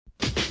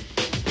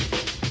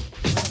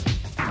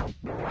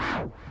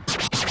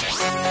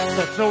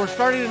So we're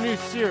starting a new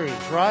series,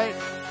 right?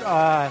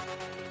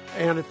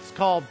 And it's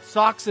called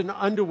Socks and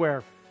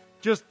Underwear.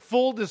 Just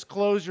full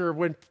disclosure,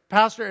 when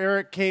Pastor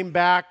Eric came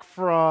back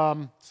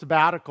from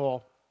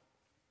sabbatical,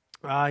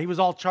 he was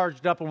all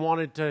charged up and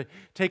wanted to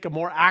take a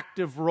more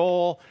active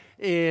role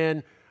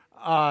in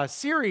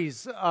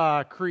series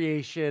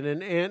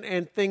creation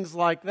and things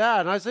like that.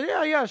 And I said,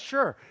 yeah,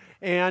 sure.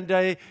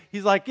 And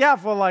he's like, yeah,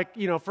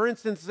 for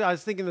instance, I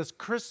was thinking this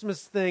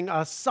Christmas thing,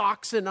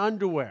 socks and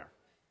underwear.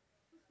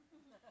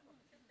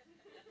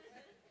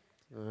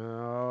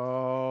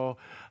 Oh,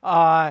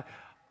 I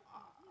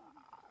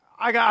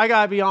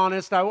gotta be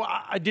honest.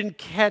 I didn't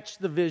catch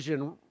the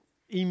vision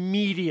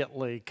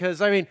immediately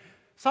because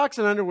socks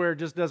and underwear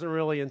just doesn't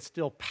really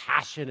instill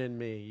passion in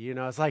me. You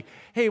know, it's like,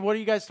 hey, what are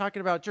you guys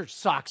talking about at church?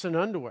 Socks and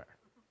underwear.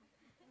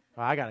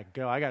 Well, I gotta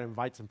go. I gotta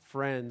invite some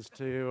friends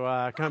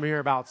to come hear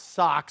about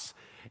socks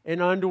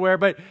and underwear.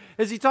 But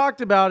as he talked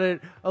about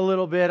it a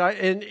little bit,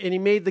 and he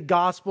made the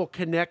gospel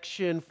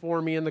connection for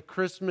me and the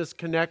Christmas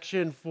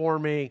connection for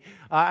me,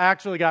 I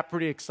actually got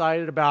pretty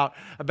excited about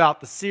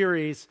the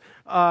series.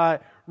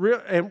 And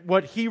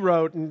what he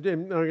wrote, and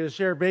I'm going to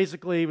share,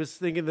 basically, he was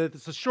thinking that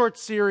it's a short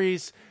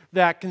series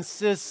that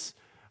consists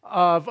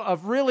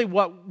of really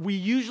what we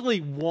usually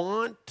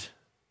want,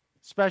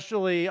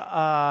 especially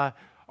are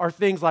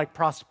things like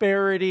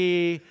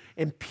prosperity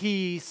and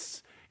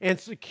peace and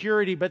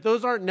security, but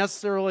those aren't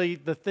necessarily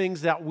the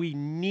things that we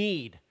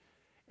need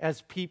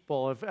as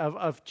people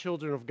of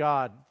children of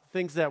God.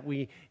 Things that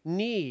we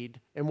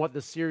need, and what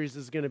the series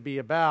is going to be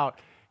about,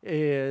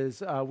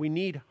 is we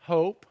need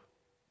hope,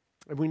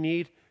 and we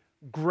need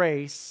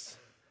grace,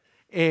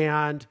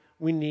 and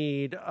we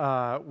need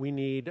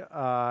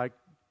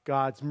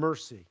God's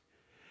mercy.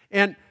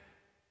 And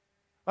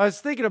I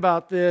was thinking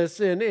about this,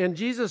 and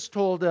Jesus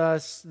told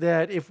us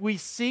that if we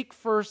seek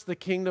first the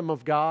kingdom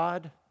of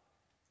God,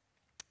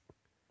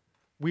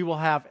 we will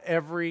have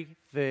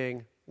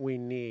everything we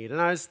need.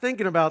 And I was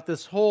thinking about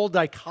this whole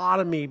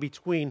dichotomy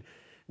between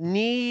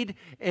need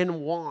and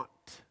want.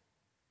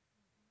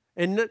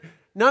 And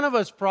none of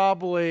us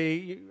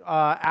probably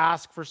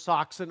ask for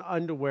socks and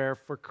underwear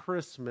for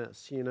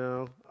Christmas, you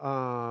know,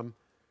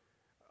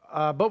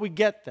 but we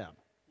get them.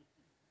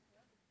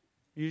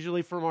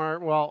 Usually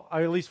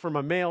at least from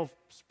a male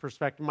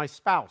perspective, my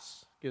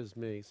spouse gives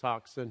me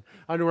socks and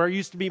underwear. It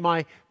used to be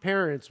my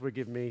parents would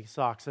give me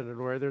socks and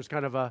underwear. There's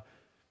kind of a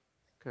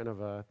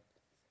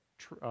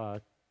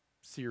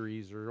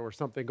series or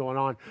something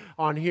going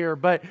on here,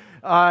 but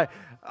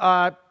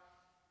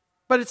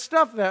it's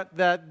stuff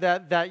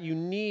that you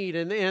need,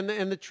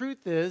 and the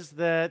truth is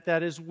that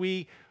as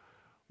we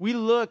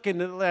look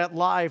at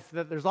life,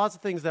 that there's lots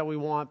of things that we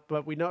want,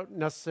 but we don't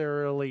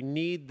necessarily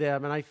need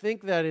them. And I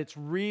think that it's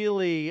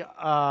really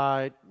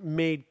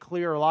made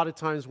clear a lot of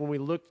times when we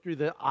look through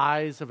the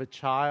eyes of a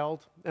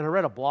child. And I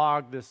read a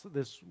blog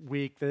this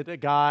week that a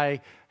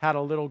guy had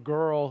a little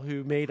girl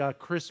who made a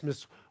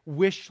Christmas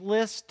wish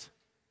list,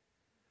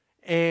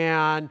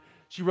 and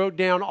she wrote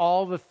down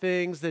all the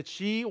things that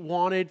she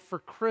wanted for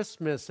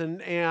Christmas,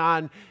 and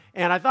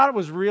I thought it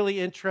was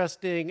really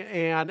interesting,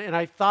 and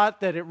I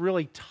thought that it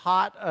really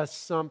taught us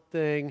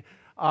something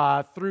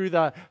through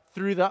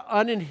the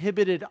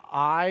uninhibited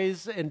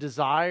eyes and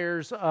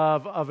desires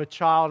of a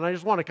child. And I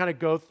just want to kind of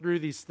go through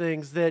these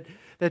things that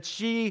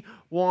she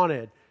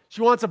wanted.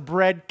 She wants a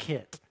bread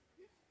kit.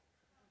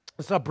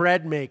 It's a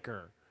bread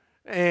maker.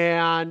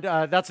 And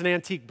that's an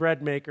antique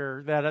bread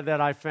maker that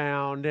I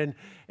found.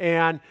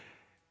 And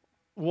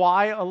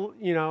why a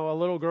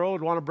little girl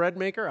would want a bread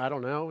maker, I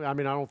don't know. I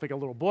don't think a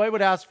little boy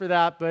would ask for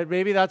that, but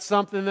maybe that's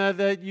something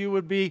that you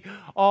would be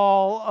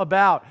all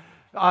about.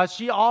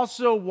 She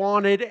also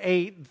wanted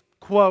a,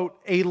 quote,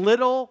 a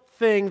little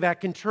thing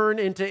that can turn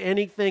into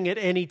anything at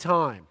any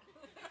time.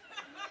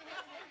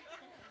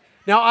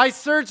 Now, I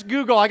searched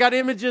Google. I got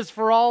images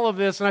for all of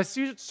this, and I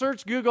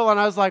searched Google, and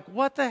I was like,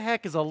 what the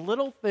heck is a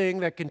little thing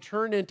that can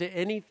turn into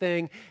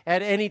anything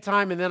at any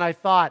time? And then I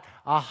thought,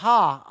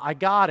 aha, I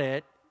got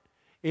it.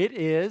 It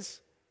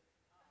is.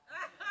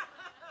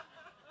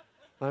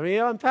 Let me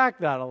unpack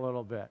that a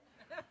little bit.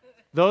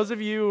 Those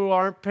of you who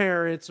aren't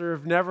parents or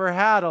have never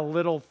had a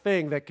little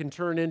thing that can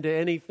turn into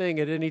anything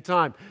at any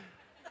time,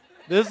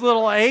 this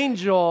little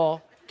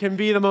angel can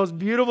be the most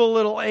beautiful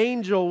little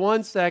angel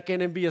one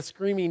second and be a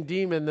screaming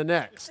demon the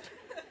next.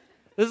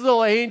 This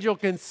little angel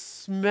can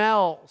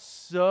smell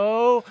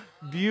so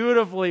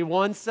beautifully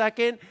one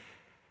second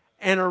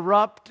and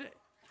erupt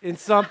in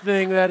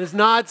something that is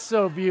not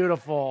so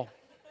beautiful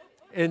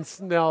and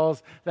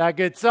smells that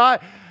good. So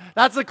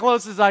that's the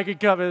closest I could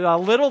come. A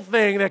little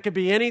thing that could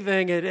be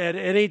anything at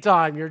any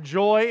time. Your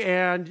joy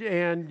and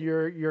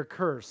your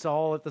curse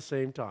all at the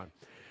same time.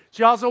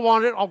 She also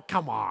wanted, oh,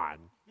 come on.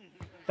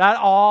 That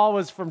all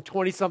was from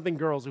 20-something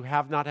girls who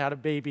have not had a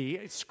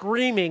baby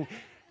screaming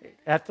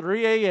at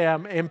 3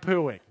 a.m. and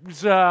pooing.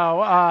 So,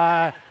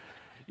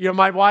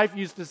 my wife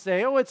used to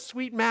say, oh, it's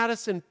sweet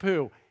Madison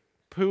poo.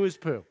 Poo is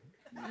poo.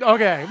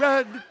 Okay,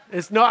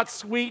 it's not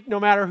sweet no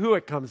matter who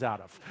it comes out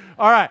of.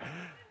 All right,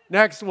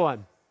 next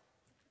one.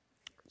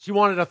 She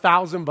wanted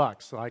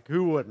 $1,000. Like,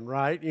 who wouldn't,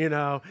 right? You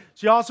know.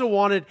 She also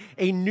wanted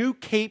a new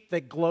cape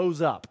that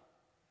glows up.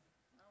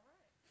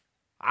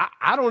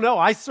 I don't know.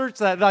 I searched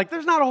that. Like,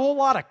 there's not a whole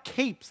lot of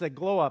capes that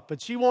glow up,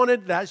 but she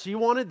wanted that. She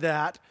wanted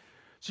that.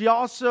 She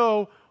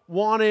also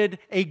wanted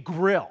a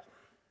grill.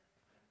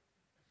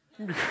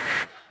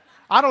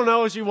 I don't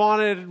know if she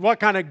wanted what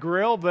kind of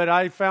grill, but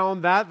I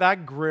found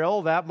that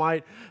grill that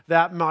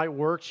might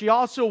work. She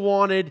also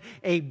wanted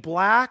a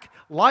black,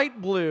 light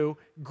blue,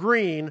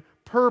 green,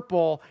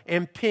 purple,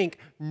 and pink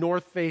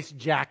North Face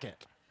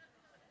jacket.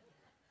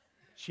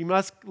 She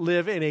must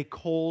live in a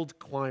cold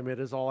climate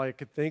is all I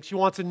could think. She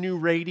wants a new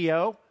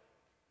radio.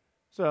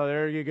 So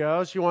there you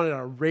go. She wanted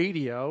a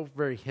radio,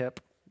 very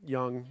hip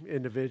young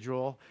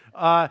individual.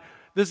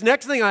 This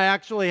next thing I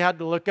actually had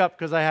to look up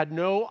because I had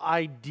no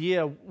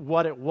idea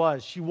what it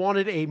was. She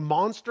wanted a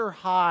Monster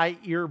High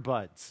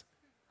earbuds.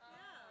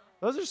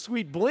 Those are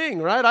sweet bling,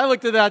 right? I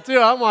looked at that too.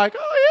 I'm like,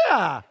 oh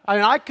yeah. I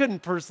mean, I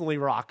couldn't personally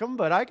rock them,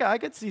 but I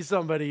could see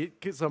somebody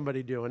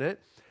doing it.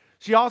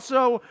 She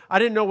also, I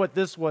didn't know what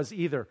this was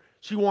either.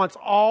 She wants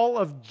all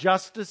of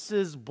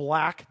Justice's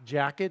black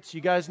jackets.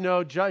 You guys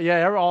know,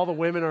 all the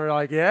women are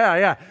like,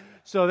 yeah.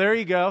 So there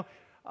you go.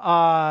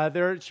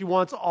 She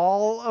wants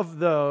all of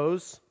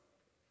those.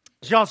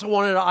 She also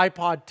wanted an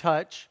iPod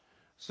Touch.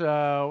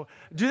 So,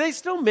 do they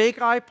still make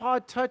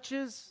iPod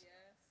Touches?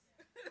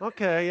 Yes.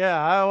 Okay, yeah,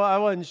 I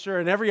wasn't sure.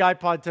 And every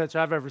iPod Touch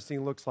I've ever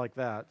seen looks like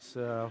that.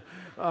 So,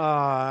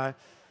 I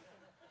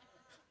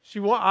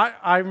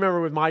remember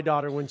with my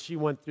daughter when she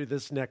went through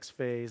this next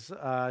phase,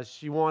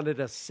 she wanted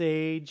a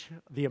Sage,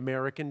 the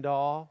American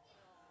Doll.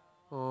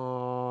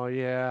 Oh,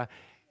 yeah.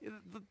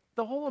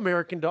 The whole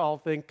American Doll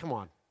thing, come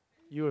on,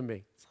 you and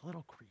me, it's a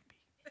little creepy.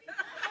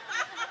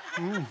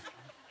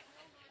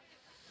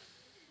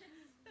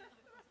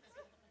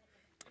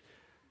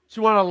 She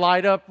wanted a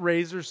light-up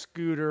Razor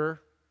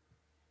scooter.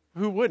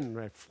 Who wouldn't,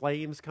 right?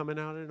 Flames coming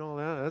out and all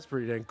that. That's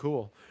pretty dang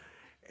cool.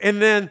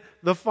 And then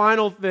the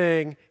final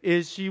thing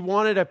is she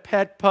wanted a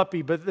pet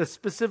puppy, but the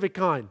specific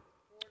kind.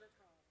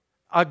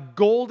 A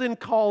golden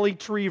collie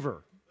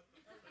retriever.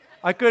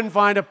 I couldn't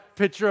find a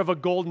picture of a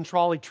golden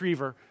collie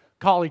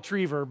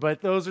retriever, but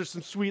those are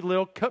some sweet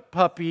little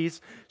puppies.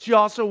 She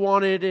also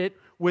wanted it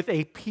with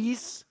a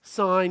peace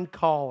sign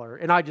collar,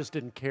 and I just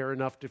didn't care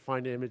enough to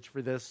find an image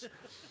for this.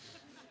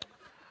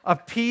 A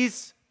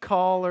peace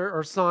collar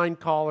or sign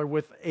collar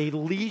with a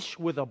leash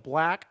with a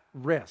black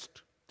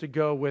wrist to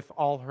go with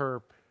all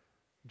her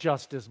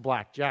Justice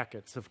black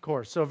jackets, of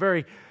course. So a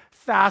very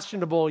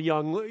fashionable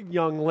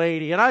young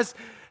lady. And I was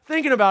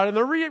thinking about it, and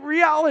the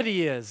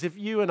reality is, if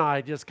you and I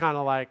just kind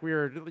of like, we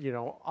were,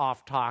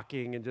 off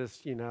talking and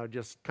just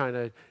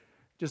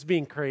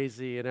being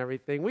crazy and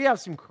everything, we have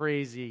some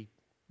crazy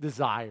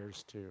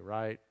desires too,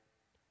 right?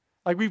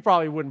 Like, we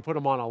probably wouldn't put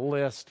them on a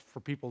list for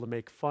people to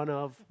make fun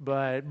of,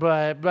 but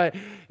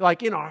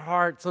like in our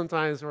heart,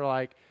 sometimes we're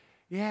like,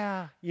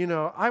 yeah,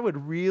 I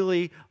would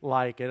really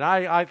like it.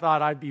 I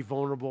thought I'd be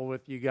vulnerable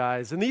with you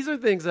guys. And these are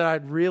things that I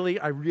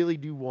really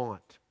do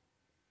want.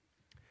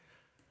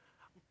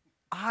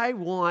 I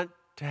want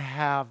to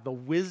have the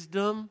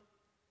wisdom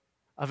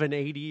of an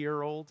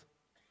 80-year-old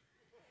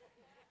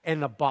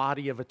and the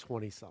body of a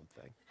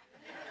 20-something.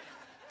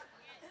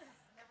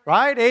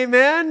 Right?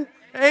 Amen?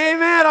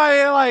 Amen.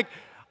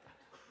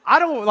 I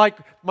don't like,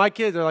 my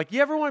kids are like,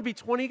 you ever want to be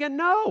 20 again?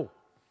 No,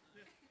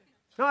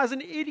 I was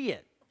an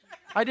idiot.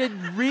 I did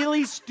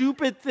really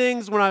stupid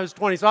things when I was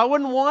 20, so I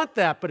wouldn't want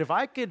that. But if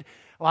I could,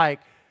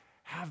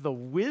 have the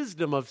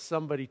wisdom of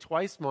somebody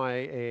twice my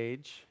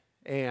age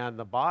and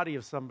the body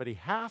of somebody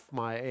half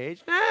my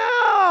age,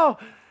 no!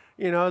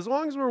 As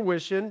long as we're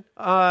wishing.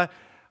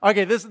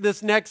 Okay,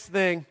 this next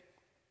thing,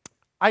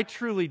 I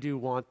truly do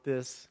want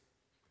this.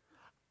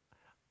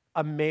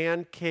 A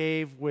man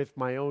cave with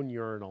my own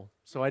urinal,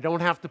 so I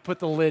don't have to put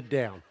the lid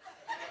down.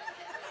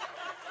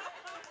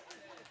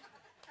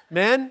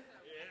 Men?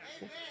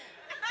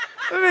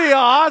 That'd be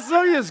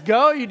awesome. You just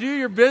go, you do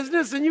your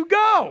business, and you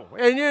go.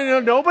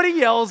 And, nobody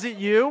yells at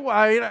you.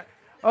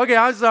 Okay,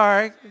 I'm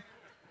sorry.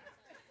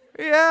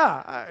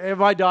 Yeah. And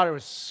my daughter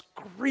was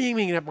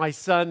screaming at my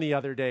son the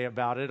other day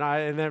about it,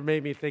 and that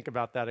made me think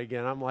about that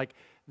again. I'm like,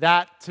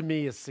 that to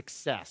me is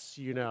success,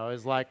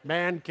 is like,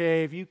 man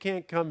cave, you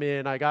can't come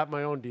in. I got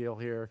my own deal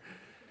here.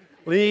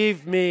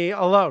 Leave me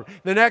alone.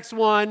 The next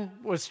one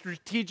was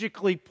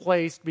strategically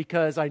placed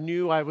because I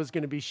knew I was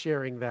going to be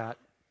sharing that.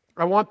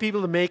 I want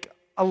people to make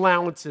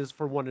allowances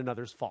for one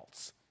another's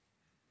faults.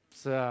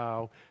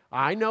 So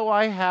I know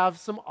I have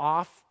some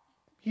off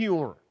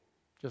humor.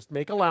 Just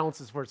make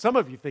allowances for it. Some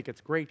of you think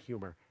it's great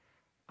humor.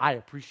 I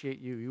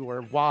appreciate you. You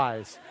are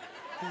wise.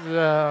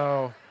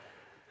 So...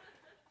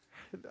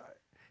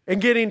 And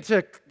getting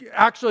to,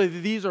 actually,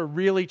 these are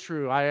really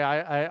true.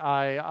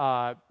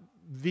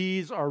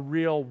 These are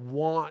real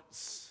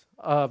wants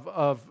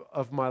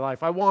of my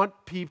life. I want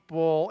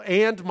people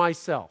and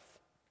myself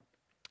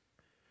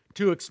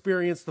to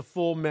experience the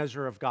full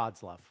measure of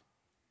God's love.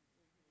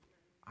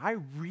 I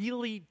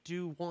really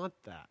do want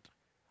that.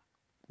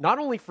 Not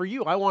only for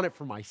you, I want it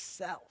for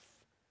myself.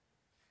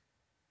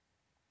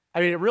 I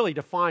mean, it really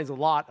defines a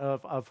lot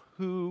of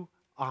who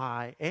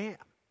I am,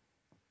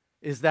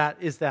 is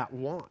that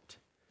want.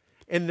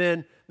 And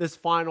then this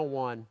final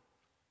one.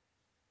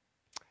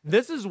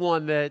 This is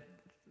one that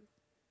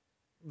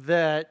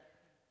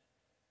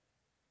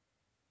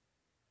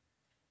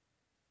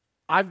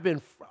I've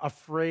been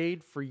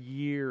afraid for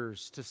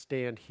years to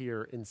stand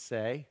here and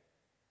say,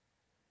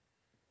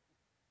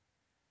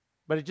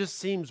 but it just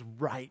seems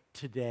right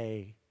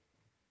today.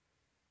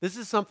 This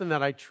is something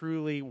that I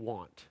truly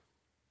want.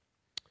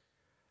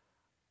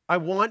 I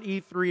want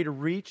E3 to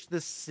reach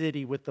this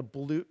city with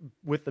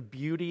the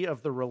beauty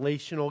of the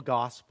relational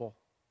gospel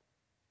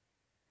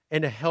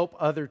and to help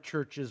other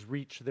churches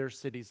reach their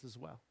cities as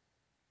well.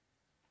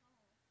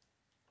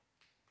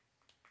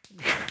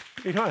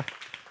 You know,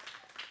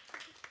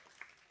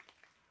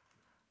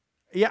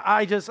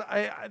 yeah,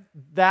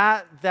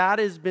 that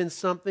has been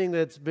something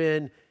that's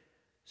been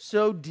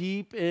so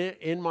deep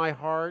in my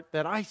heart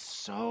that I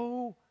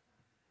so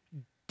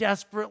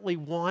desperately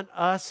want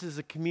us as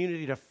a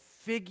community to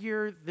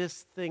figure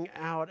this thing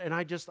out. And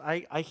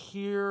I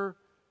hear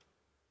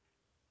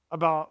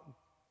about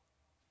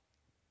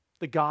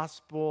the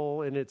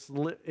gospel and it's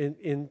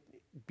in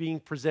being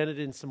presented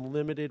in some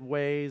limited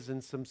ways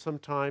and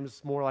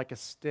sometimes more like a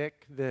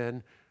stick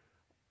than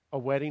a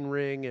wedding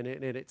ring, and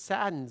it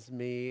saddens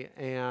me.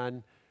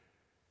 And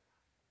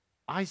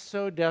I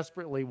so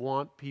desperately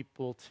want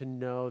people to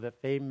know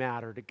that they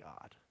matter to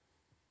God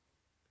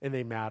and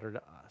they matter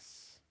to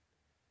us.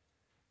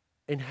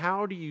 And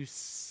how do you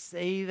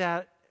say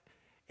that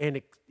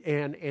and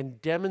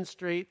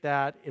demonstrate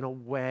that in a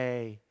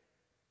way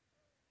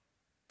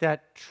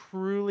that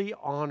truly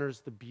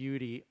honors the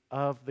beauty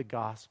of the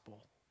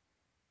gospel?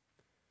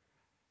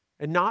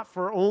 And not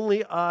for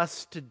only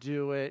us to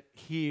do it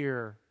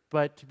here,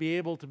 but to be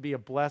able to be a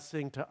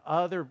blessing to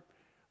other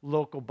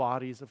local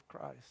bodies of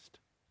Christ,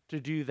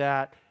 to do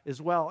that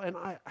as well. And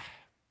I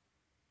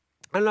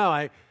don't know,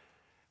 I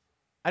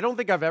don't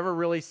think I've ever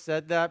really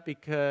said that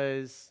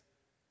because,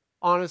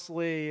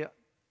 honestly,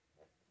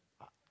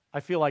 I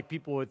feel like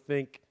people would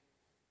think,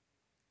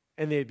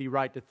 and they'd be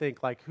right to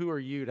think, like, who are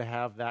you to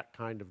have that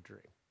kind of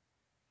dream,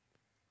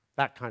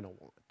 that kind of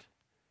want?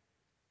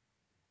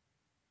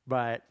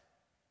 But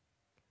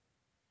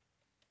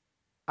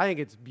I think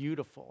it's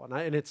beautiful,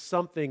 and it's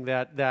something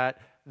that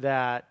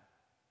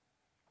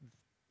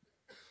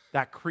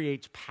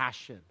creates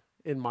passion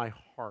in my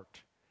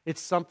heart.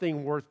 It's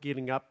something worth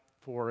getting up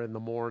for in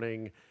the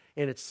morning,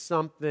 and it's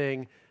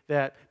something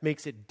that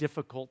makes it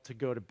difficult to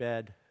go to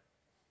bed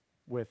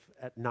with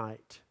at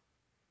night.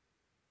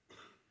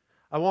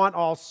 I want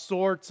all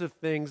sorts of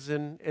things,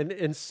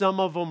 and some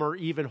of them are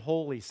even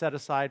holy, set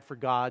aside for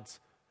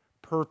God's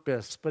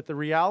purpose. But the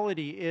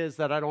reality is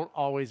that I don't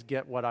always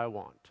get what I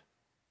want.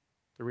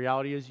 The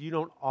reality is you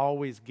don't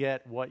always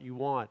get what you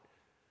want.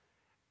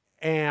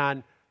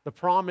 And the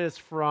promise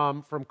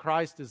from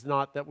Christ is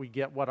not that we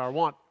get what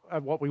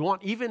we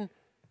want, even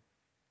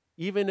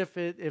if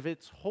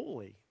it's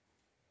holy.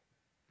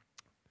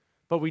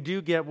 But we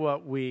do get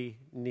what we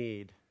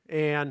need.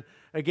 And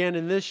again,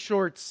 in this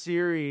short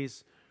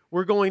series,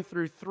 we're going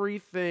through three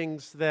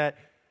things that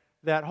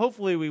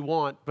hopefully we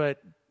want,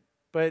 but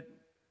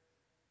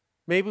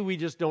maybe we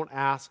just don't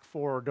ask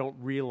for or don't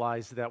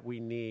realize that we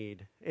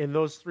need. And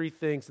those three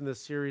things in this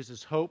series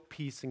is hope,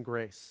 peace, and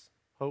grace.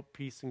 Hope,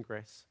 peace, and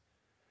grace.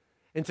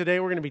 And today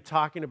we're going to be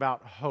talking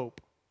about hope.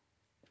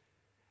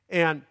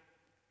 And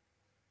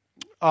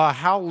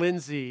Hal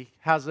Lindsey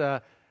has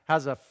a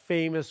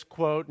famous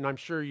quote, and I'm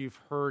sure you've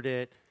heard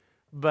it,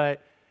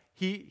 but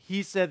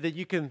he said that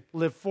you can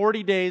live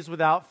 40 days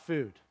without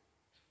food.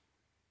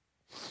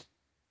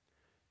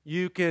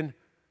 You can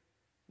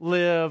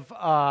live,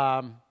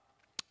 about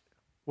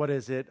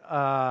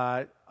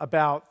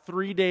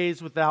 3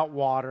 days without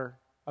water,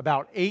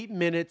 about 8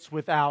 minutes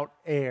without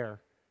air,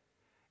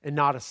 and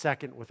not a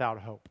second without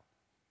hope.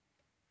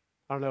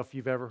 I don't know if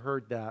you've ever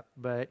heard that,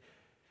 but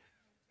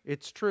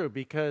it's true,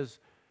 because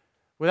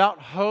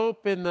without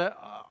hope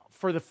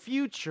for the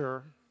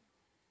future,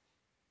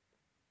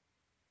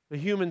 the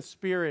human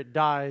spirit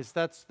dies.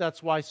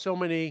 That's why so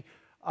many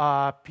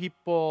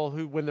people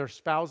who, when their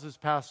spouses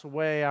pass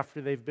away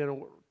after they've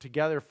been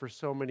together for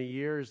so many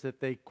years, that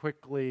they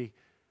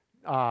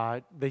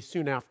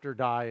soon after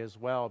die as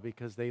well,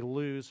 because they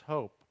lose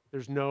hope.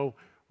 There's no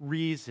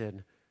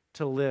reason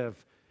to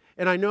live.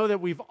 And I know that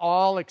we've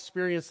all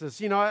experienced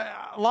this. You know,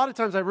 a lot of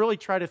times I really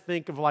try to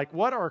think of, like,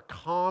 what are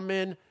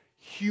common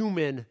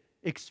human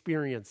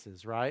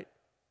experiences, right?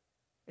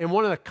 And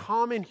one of the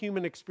common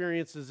human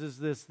experiences is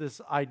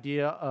this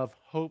idea of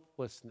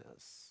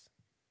hopelessness.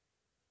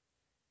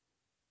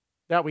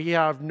 That we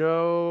have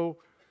no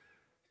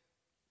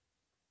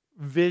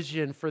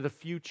vision for the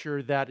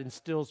future that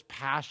instills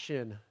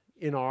passion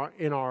in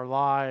our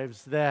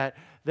lives. That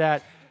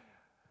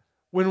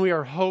when we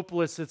are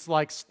hopeless, it's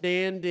like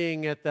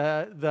standing at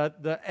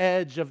the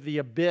edge of the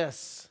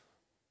abyss.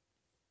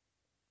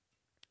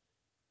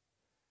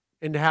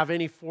 And to have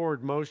any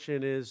forward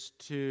motion is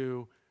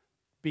to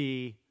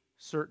be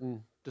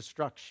certain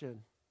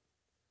destruction.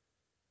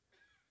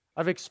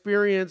 I've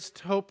experienced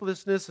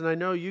hopelessness, and I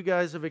know you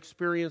guys have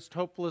experienced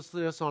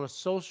hopelessness on a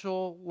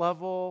social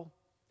level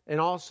and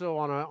also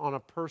on a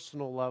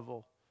personal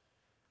level.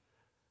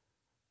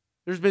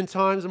 There's been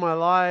times in my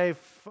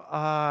life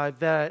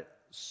that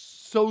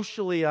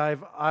socially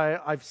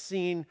I've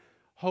seen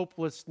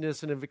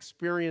hopelessness and have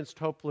experienced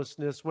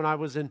hopelessness. When I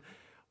was in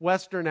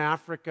Western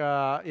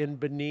Africa in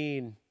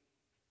Benin,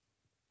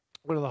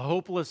 one of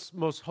the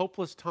most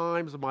hopeless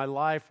times of my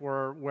life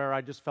where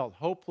I just felt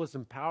hopeless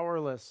and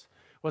powerless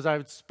was I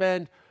would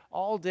spend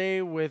all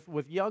day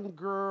with young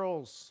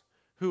girls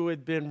who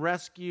had been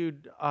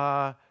rescued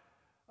out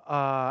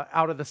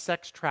of the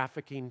sex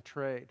trafficking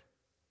trade.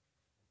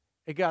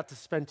 I got to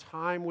spend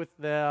time with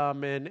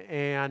them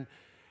and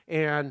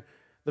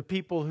the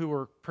people who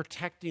were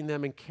protecting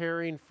them and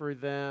caring for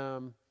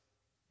them.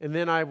 And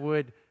then I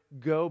would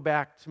go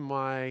back to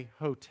my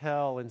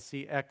hotel and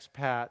see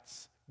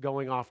expats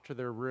going off to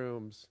their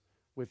rooms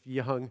with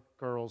young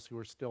girls who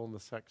were still in the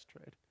sex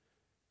trade.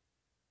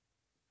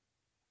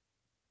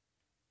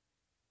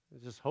 It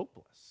was just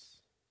hopeless.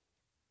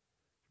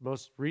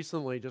 Most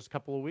recently, just a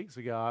couple of weeks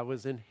ago, I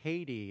was in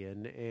Haiti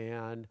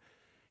and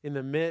in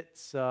the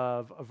midst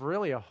of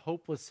really a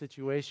hopeless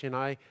situation.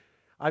 I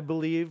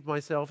believe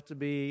myself to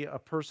be a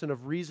person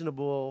of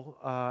reasonable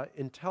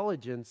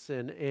intelligence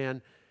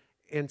and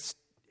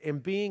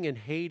being in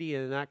Haiti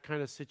in that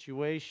kind of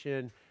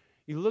situation,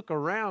 you look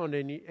around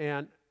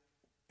and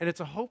it's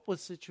a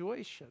hopeless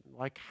situation.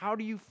 Like, how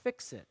do you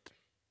fix it?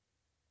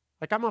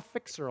 Like, I'm a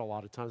fixer a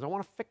lot of times. I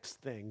want to fix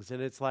things.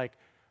 And it's like,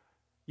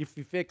 if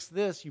you fix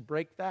this, you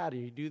break that,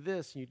 and you do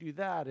this, and you do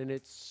that. And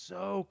it's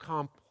so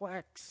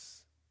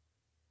complex.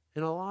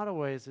 In a lot of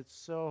ways, it's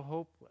so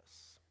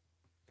hopeless.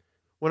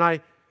 When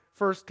I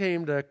first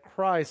came to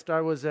Christ,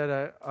 I was at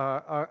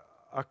a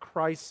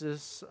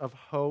crisis of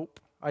hope.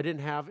 I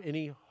didn't have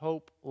any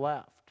hope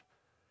left.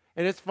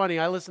 And it's funny,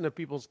 I listen to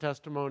people's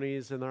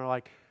testimonies, and they're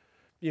like,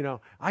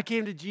 I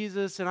came to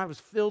Jesus and I was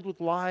filled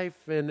with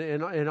life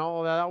and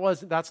all of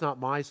that. That's not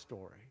my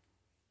story.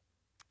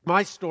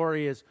 My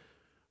story is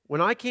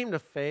when I came to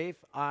faith,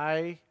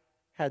 I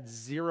had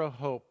zero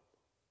hope.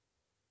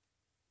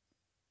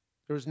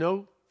 There was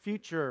no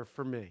future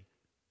for me.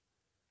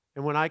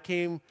 And when I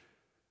came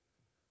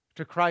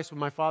to Christ, when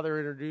my Father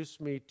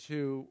introduced me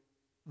to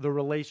the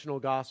relational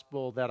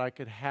gospel, that I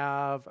could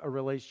have a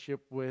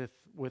relationship with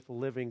the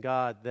living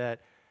God, that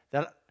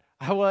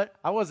I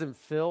wasn't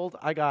filled.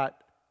 I got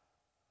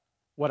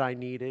what I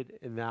needed,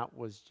 and that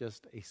was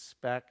just a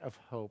speck of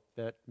hope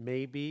that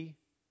maybe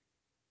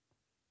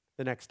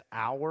the next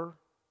hour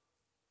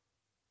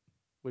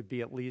would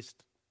be at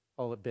least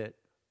a little bit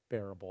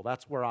bearable.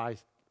 That's where I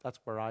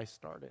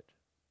started.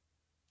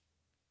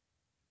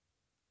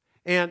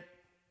 And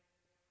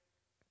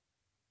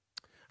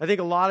I think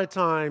a lot of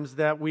times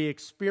that we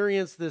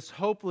experience this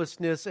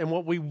hopelessness, and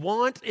what we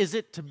want is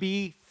it to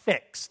be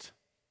fixed.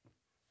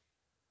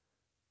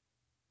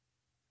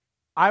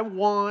 I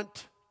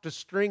want to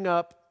string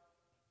up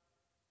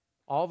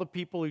all the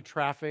people who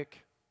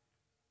traffic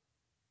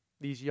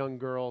these young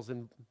girls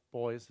and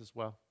boys as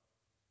well.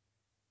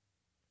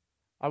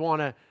 I want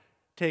to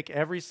take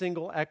every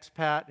single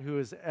expat who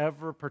has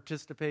ever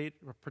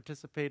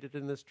participated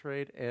in this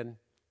trade and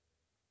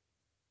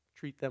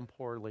treat them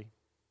poorly.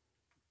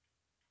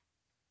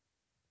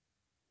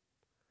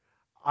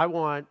 I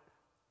want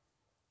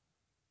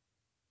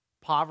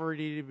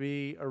poverty to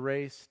be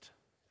erased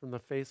from the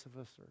face of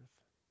this earth.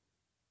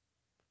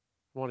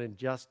 I want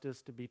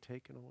injustice to be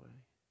taken away.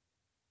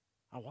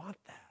 I want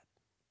that.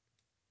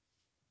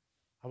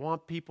 I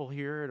want people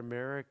here in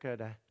America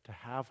to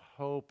have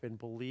hope and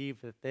believe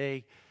that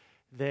they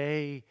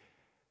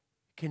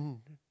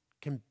can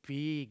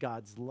be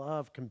God's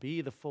love, can be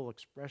the full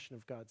expression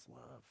of God's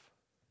love.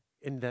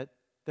 And that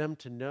them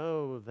to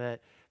know that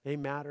they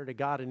matter to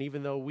God. And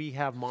even though we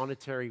have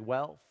monetary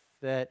wealth,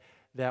 that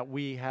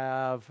we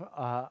have,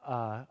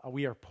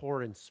 we are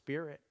poor in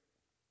spirit,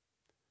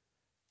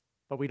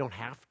 but we don't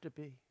have to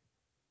be.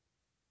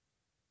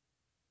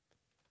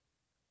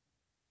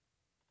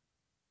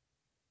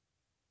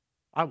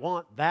 I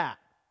want that.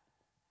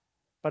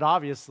 But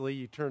obviously,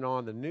 you turn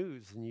on the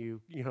news and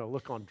you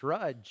look on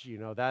Drudge,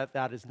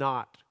 that is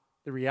not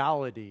the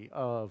reality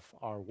of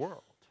our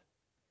world.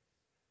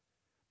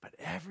 But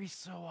every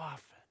so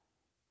often,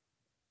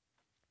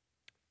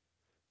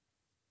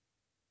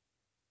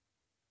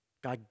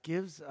 God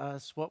gives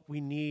us what we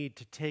need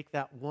to take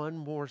that one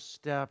more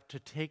step, to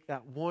take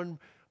that one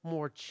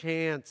more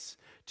chance,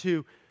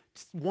 to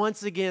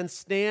once again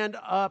stand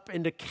up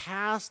and to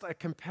cast a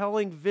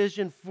compelling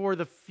vision for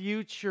the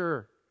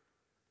future.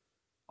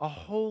 A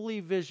holy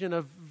vision,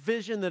 a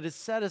vision that is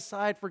set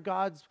aside for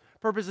God's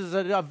purposes,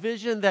 a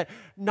vision that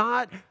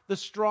not the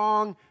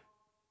strong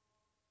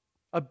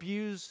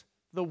abuse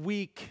the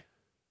weak,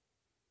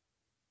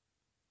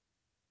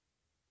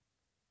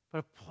 but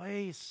a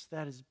place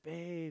that is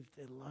bathed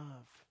in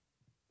love.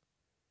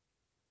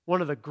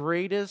 One of the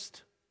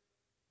greatest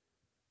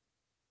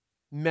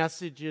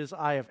messages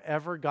I have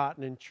ever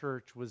gotten in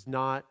church was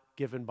not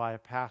given by a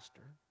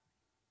pastor.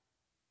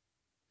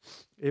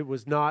 It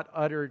was not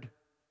uttered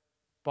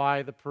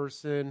by the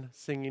person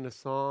singing a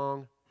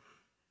song.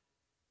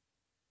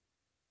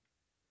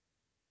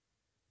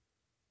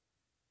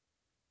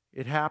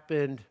 It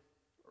happened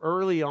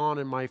early on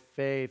in my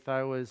faith.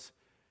 I was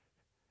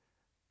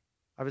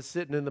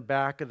sitting in the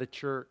back of the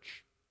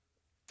church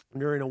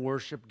during a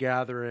worship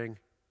gathering,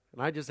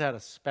 and I just had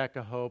a speck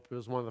of hope. It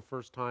was one of the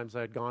first times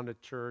I had gone to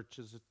church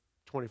as a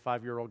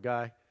 25-year-old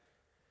guy.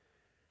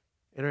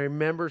 And I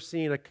remember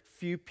seeing a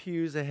few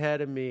pews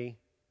ahead of me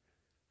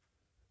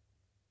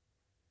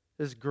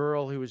this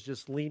girl who was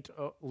just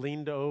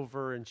leaned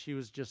over, and she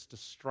was just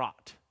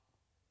distraught.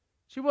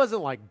 She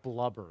wasn't like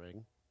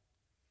blubbering,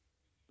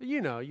 but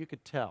you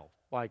could tell.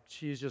 Like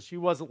she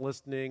wasn't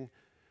listening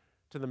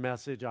to the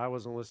message. I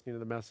wasn't listening to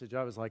the message.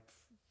 I was like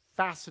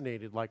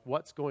fascinated, like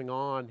what's going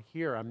on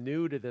here? I'm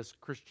new to this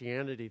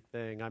Christianity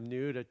thing. I'm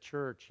new to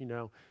church,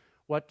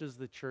 What does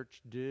the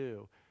church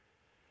do?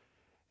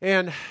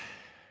 And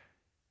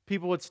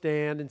people would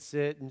stand and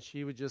sit, and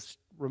she would just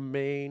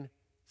remain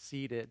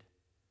seated.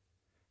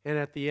 And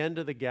at the end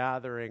of the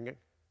gathering,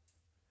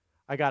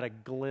 I got a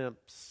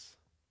glimpse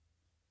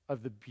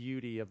of the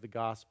beauty of the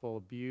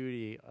gospel,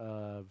 beauty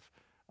of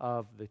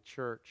the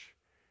church.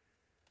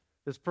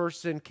 This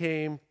person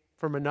came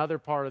from another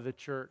part of the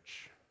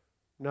church,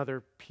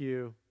 another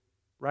pew,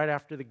 right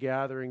after the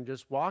gathering,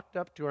 just walked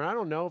up to her. I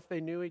don't know if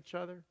they knew each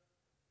other.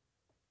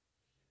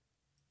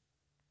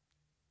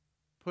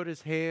 Put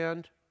his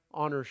hand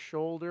on her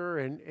shoulder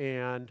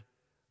and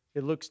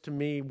it looks to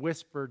me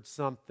whispered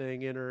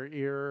something in her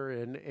ear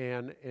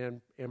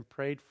and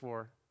prayed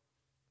for her.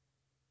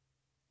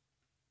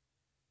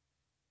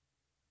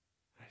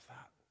 I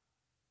thought,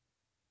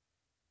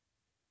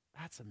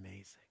 that's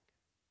amazing.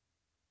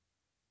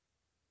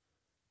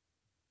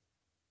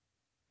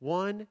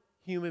 One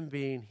human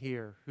being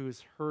here who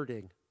is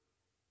hurting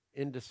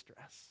in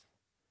distress.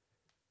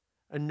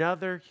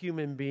 Another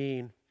human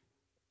being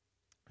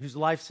whose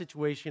life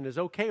situation is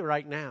okay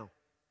right now.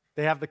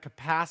 They have the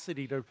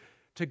capacity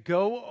to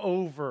go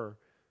over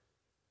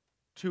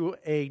to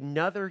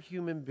another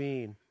human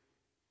being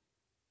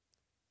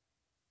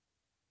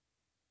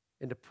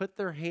and to put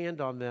their hand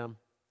on them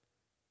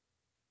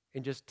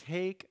and just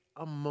take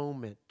a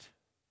moment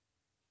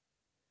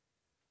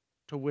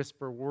to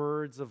whisper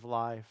words of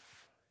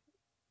life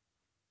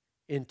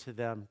into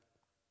them.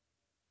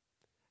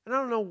 And I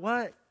don't know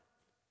what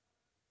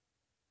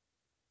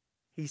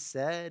he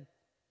said.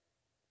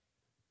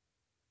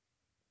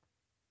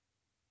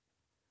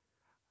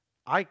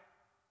 I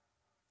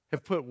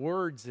have put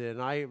words in.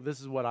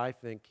 This is what I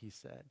think he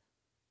said.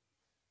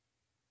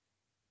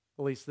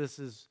 At least this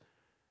is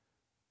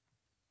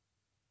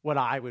what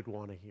I would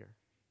want to hear.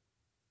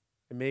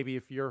 And maybe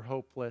if you're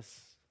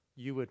hopeless,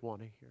 you would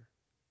want to hear.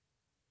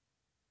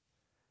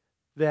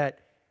 That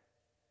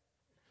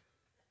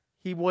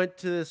he went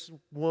to this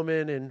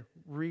woman and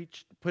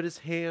put his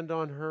hand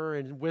on her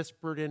and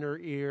whispered in her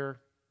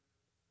ear,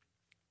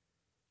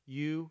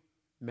 "You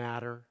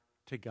matter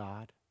to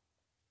God,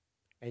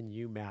 and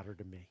you matter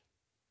to me."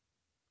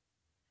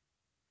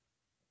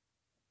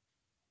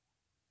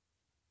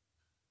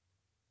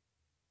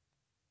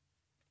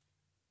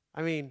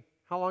 I mean,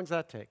 how long does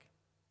that take?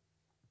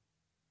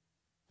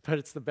 But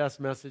it's the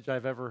best message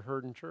I've ever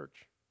heard in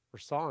church or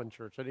saw in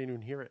church. I didn't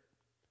even hear it.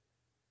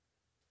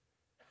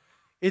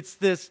 It's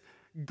this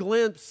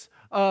glimpse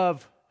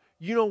of,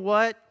 you know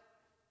what?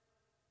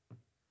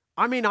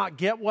 I may not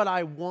get what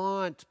I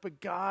want, but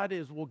God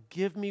will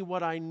give me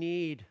what I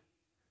need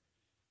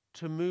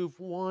to move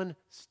one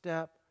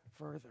step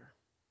further.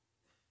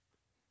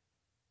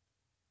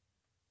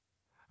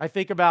 I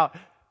think about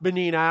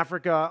Benin,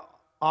 Africa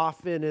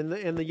often,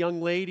 and the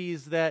young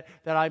ladies that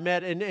I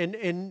met,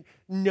 and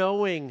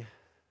knowing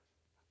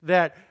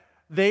that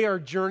they are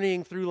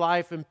journeying through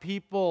life, and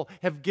people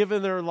have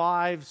given their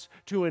lives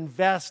to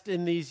invest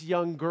in these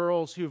young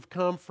girls who have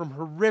come from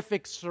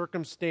horrific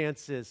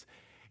circumstances,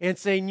 and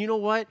saying, you know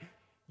what?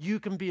 You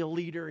can be a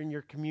leader in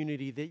your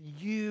community, that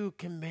you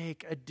can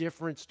make a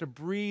difference, to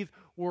breathe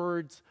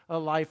words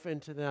of life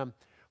into them.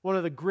 One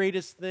of the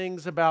greatest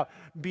things about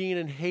being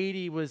in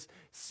Haiti was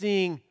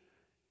seeing,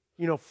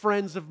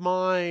 friends of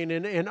mine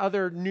and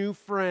other new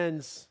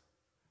friends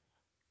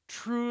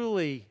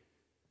truly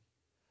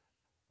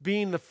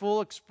being the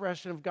full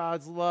expression of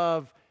God's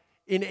love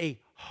in a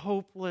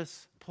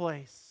hopeless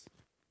place.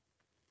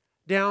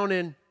 Down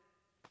in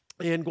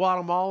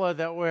Guatemala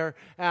that we're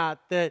at,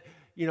 that,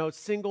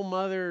 single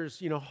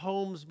mothers,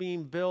 homes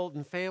being built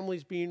and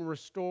families being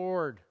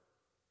restored.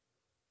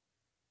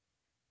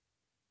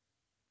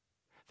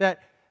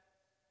 That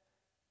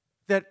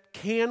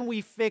can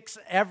we fix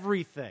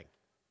everything?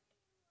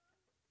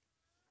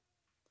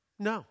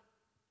 No.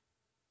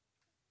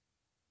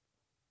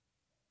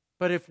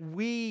 But if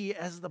we,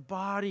 as the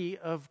body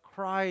of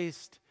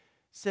Christ,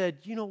 said,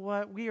 you know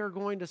what, we are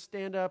going to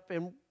stand up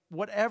and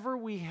whatever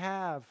we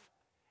have,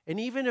 and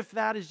even if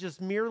that is just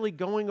merely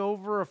going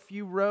over a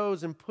few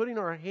rows and putting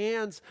our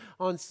hands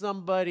on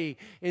somebody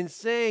and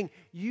saying,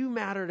 you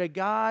matter to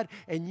God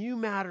and you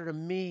matter to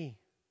me.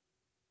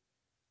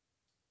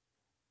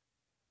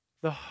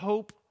 the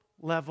hope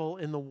level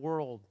in the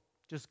world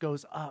just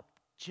goes up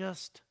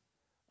just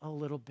a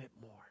little bit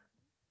more.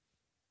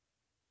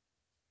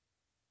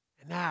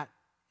 And that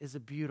is a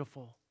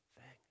beautiful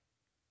thing.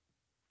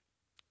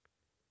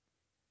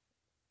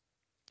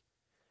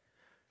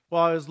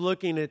 While I was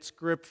looking at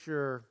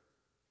Scripture,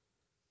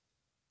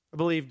 I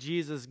believe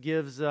Jesus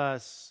gives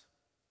us,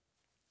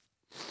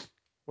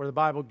 or the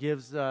Bible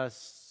gives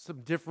us,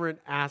 some different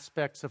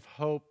aspects of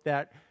hope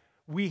that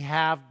we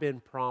have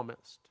been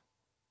promised.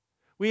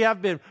 We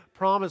have been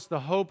promised the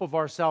hope of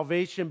our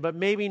salvation, but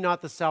maybe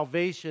not the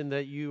salvation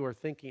that you are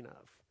thinking of.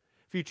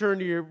 If you turn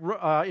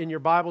to in your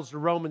Bibles to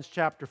Romans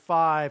chapter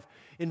 5,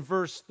 in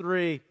verse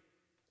 3,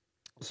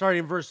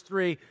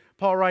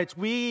 Paul writes,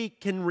 "We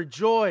can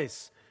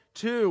rejoice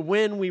too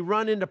when we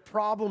run into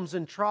problems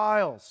and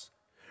trials,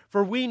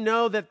 for we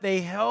know that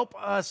they help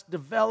us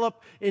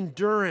develop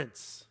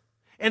endurance.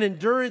 And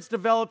endurance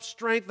develops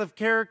strength of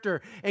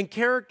character, and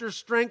character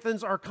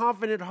strengthens our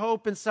confident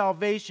hope in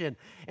salvation.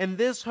 And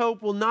this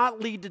hope will not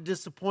lead to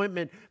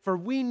disappointment, for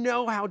we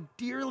know how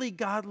dearly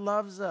God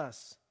loves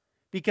us,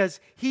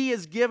 because He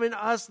has given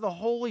us the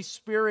Holy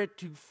Spirit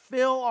to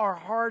fill our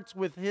hearts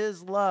with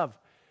His love."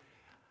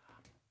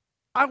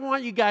 I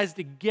want you guys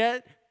to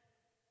get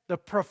the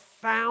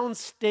profound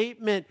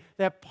statement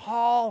that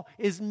Paul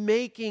is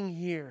making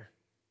here.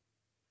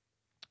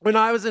 When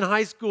I was in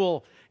high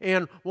school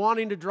and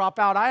wanting to drop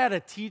out, I had a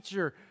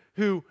teacher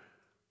who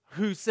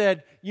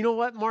said, "You know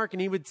what, Mark?"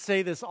 And he would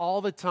say this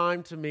all the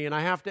time to me, and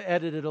I have to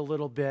edit it a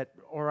little bit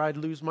or I'd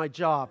lose my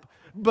job.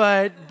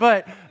 But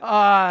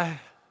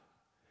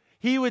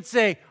he would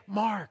say,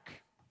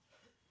 "Mark,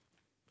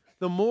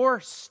 the more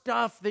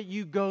stuff that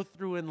you go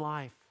through in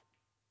life,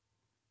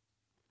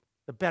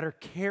 the better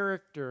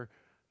character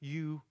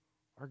you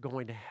are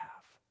going to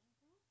have."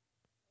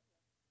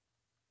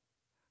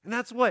 And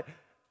that's what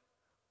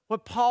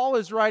Paul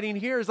is writing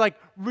here is like,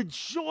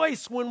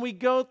 rejoice when we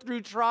go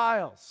through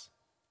trials.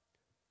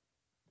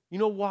 You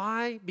know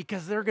why?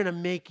 Because they're going to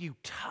make you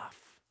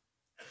tough.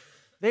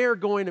 They are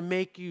going to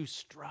make you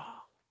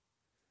strong.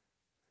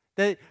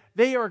 That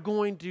they are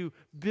going to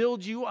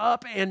build you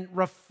up and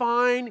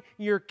refine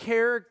your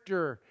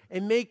character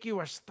and make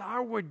you a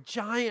stalwart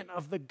giant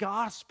of the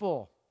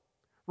gospel.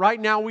 Right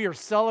now we are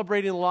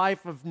celebrating the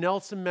life of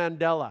Nelson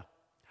Mandela,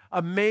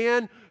 a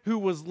man who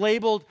was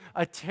labeled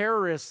a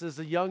terrorist as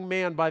a young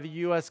man by the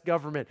U.S.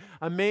 government,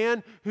 a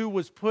man who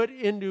was put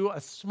into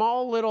a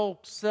small little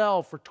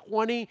cell for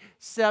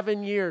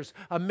 27 years,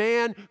 a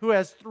man who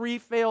has 3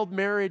 failed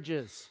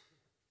marriages,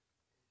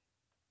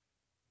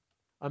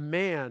 a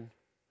man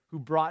who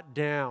brought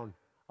down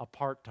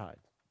apartheid.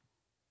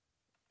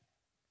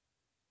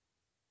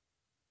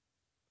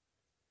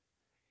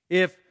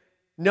 If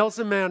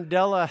Nelson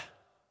Mandela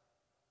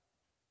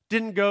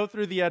didn't go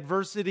through the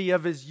adversity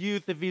of his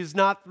youth, if he's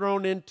not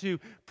thrown into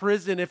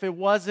prison, if it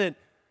wasn't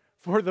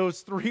for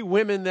those 3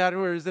 women that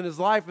were in his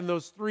life and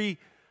those 3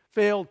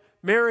 failed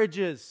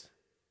marriages,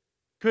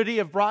 could he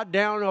have brought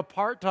down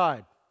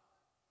apartheid?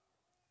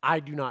 I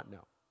do not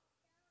know.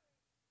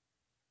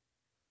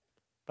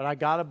 But I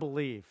got to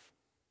believe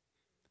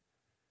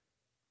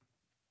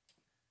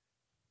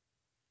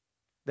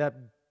that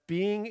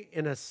being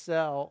in a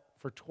cell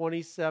for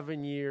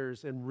 27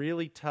 years in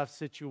really tough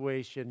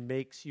situation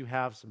makes you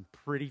have some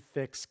pretty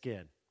thick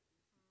skin.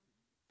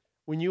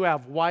 When you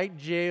have white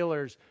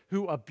jailers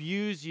who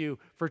abuse you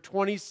for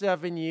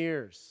 27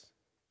 years,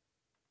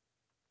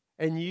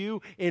 and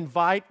you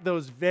invite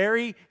those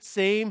very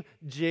same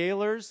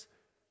jailers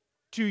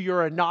to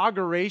your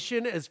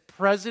inauguration as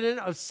president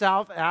of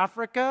South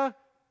Africa,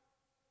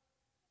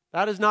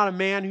 that is not a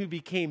man who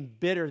became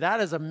bitter.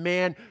 That is a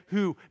man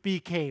who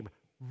became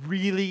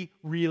really,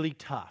 really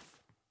tough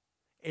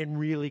and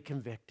really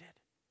convicted.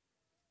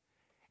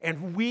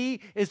 And we,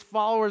 as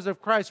followers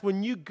of Christ,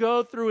 when you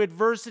go through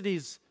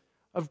adversities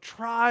of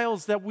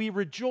trials, that we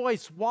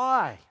rejoice.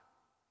 Why?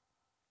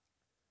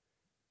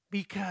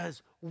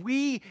 Because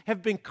we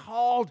have been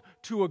called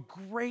to a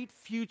great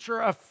future,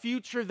 a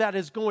future that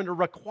is going to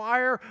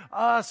require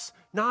us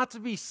not to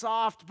be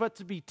soft, but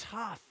to be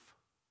tough.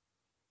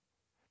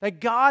 That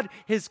God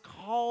has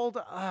called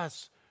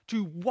us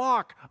to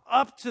walk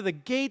up to the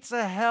gates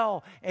of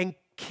hell and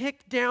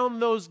kick down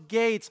those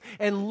gates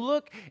and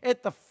look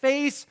at the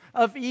face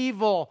of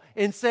evil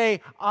and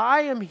say,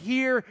 "I am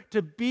here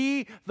to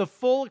be the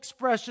full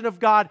expression of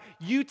God.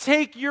 You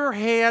take your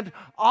hand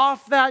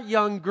off that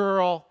young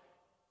girl.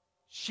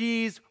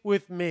 She's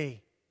with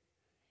me."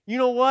 You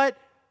know what?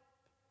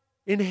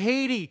 In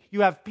Haiti,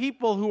 you have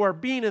people who are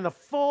being in the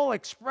full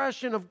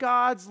expression of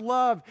God's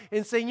love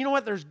and saying, "You know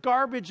what? There's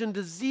garbage and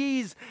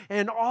disease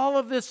and all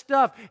of this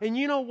stuff. And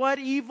you know what?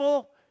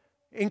 Evil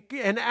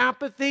and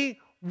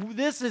apathy,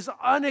 this is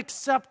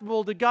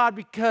unacceptable to God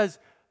because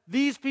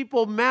these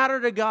people matter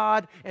to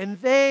God and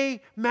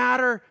they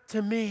matter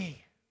to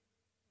me."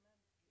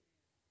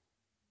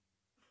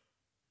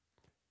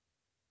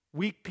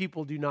 Weak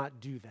people do not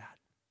do that.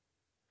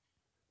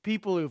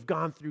 People who have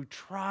gone through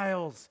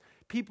trials,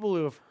 people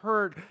who have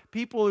hurt,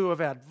 people who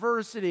have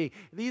adversity.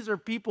 These are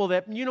people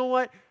that, you know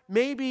what,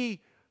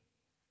 maybe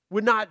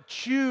would not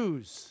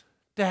choose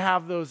to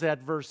have those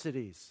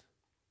adversities.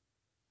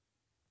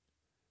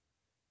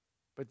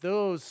 But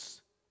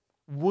those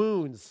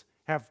wounds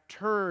have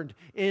turned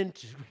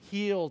into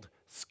healed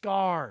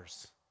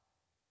scars.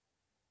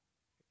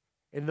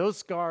 And those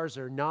scars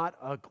are not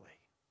ugly.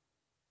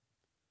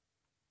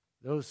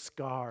 Those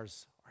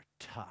scars are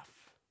tough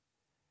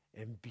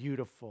and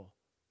beautiful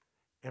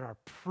and are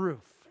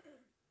proof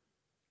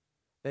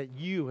that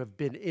you have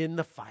been in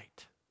the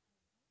fight.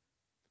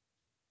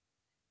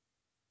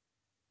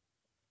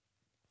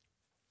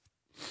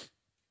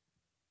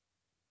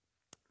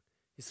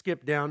 You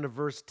skip down to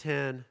verse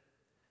 10,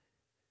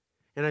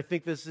 and I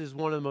think this is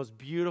one of the most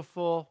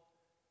beautiful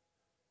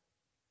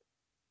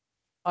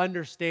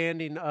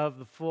understanding of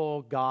the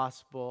full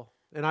gospel.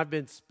 And I've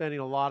been spending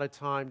a lot of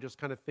time just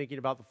kind of thinking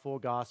about the full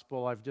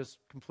gospel. I've just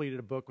completed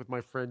a book with my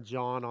friend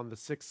John on the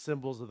 6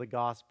 symbols of the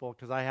gospel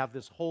because I have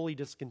this holy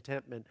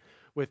discontentment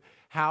with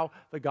how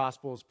the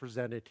gospel is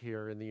presented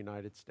here in the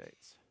United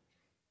States.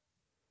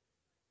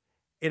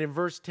 And in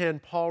verse 10,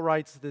 Paul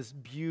writes this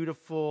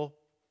beautiful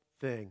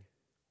thing.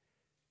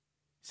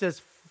 He says,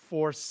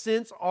 "For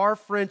since our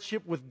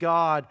friendship with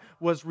God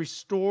was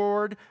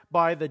restored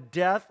by the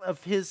death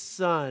of his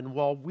Son,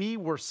 while we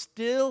were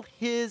still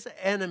his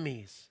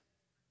enemies,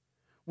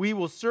 we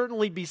will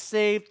certainly be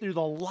saved through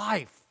the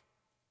life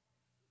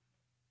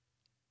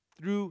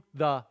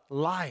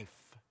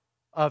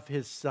of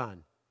his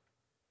Son.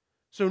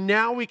 So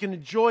now we can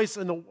rejoice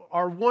in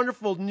our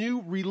wonderful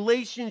new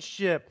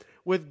relationship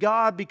with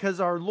God because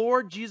our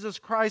Lord Jesus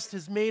Christ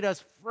has made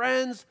us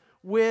friends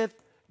with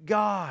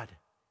God."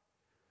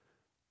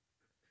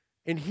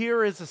 And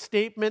here is a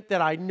statement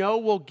that I know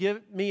will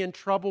get me in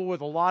trouble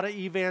with a lot of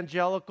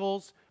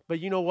evangelicals,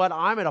 but you know what?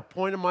 I'm at a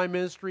point in my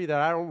ministry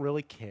that I don't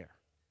really care.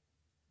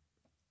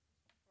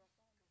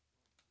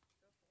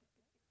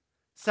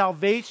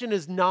 Salvation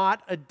is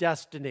not a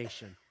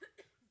destination,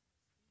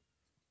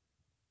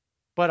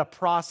 but a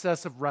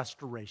process of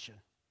restoration.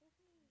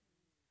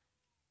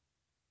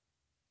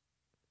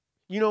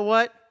 You know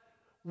what?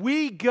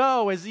 We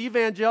go as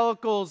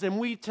evangelicals and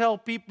we tell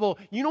people,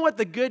 you know what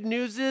the good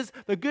news is?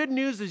 The good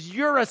news is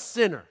you're a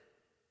sinner.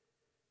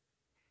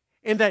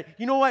 And that,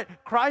 you know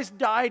what? Christ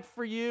died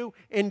for you,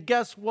 and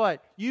guess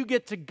what? You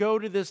get to go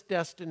to this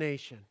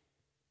destination.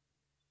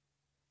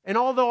 And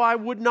although I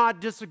would not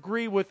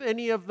disagree with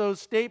any of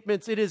those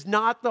statements, it is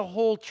not the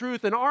whole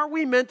truth. And aren't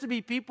we meant to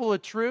be people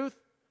of truth?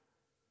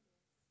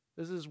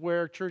 This is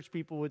where church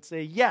people would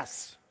say,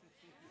 yes.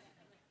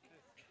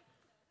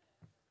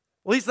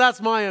 At least that's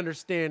my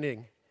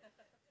understanding.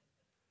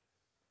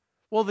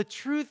 Well, the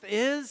truth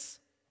is,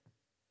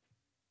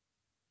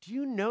 do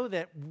you know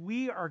that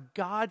we are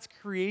God's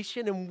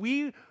creation and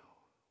we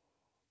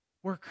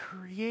were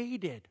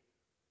created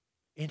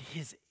in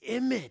his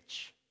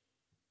image?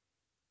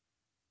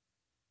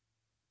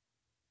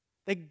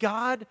 That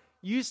God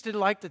used to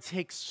like to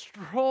take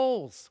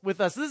strolls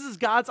with us. This is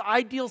God's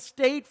ideal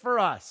state for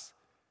us.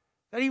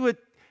 That he would,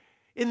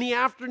 in the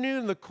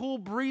afternoon, the cool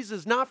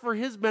breezes, not for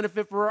his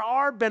benefit, for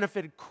our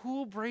benefit,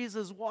 cool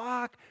breezes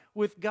walk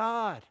with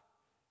God.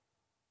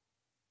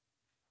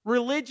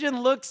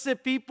 Religion looks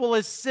at people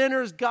as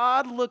sinners.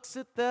 God looks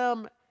at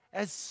them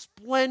as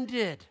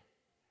splendid,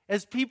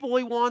 as people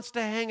he wants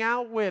to hang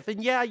out with.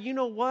 And yeah, you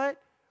know what?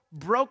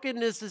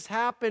 Brokenness has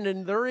happened,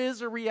 and there is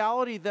a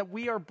reality that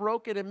we are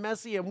broken and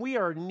messy, and we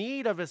are in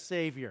need of a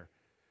Savior.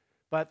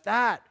 But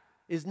that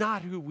is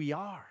not who we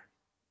are.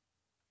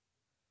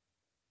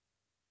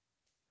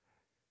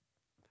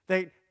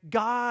 That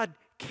God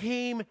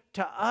came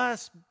to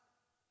us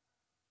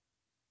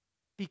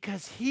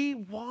because he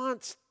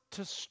wants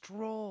to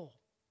stroll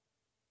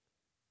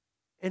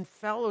and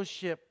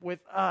fellowship with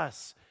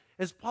us.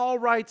 As Paul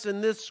writes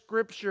in this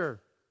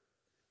scripture,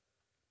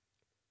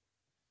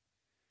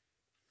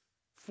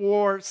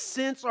 "For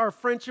since our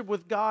friendship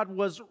with God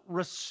was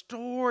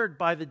restored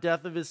by the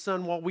death of his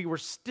Son while we were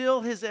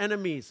still his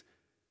enemies,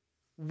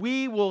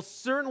 we will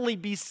certainly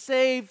be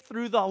saved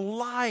through the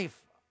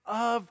life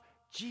of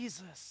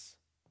Jesus."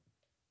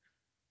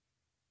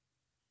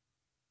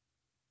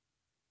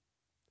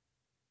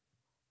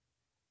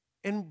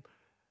 And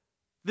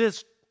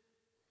this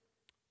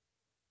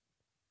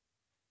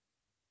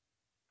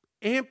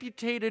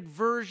amputated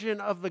version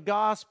of the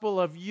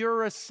gospel of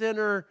you're a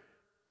sinner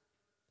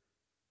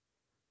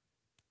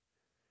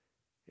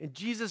and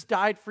Jesus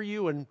died for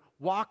you and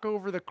walk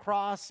over the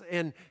cross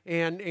and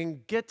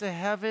get to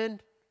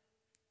heaven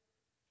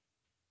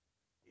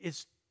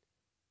is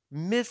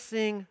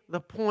missing the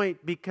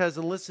point because,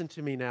 and listen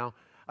to me now,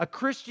 a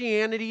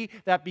Christianity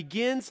that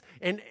begins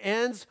and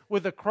ends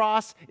with a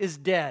cross is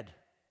dead.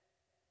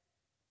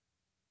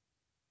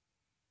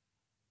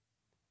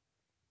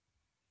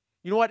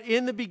 You know what?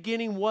 In the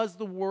beginning was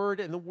the Word,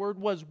 and the Word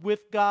was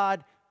with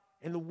God,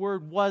 and the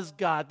Word was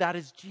God. That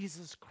is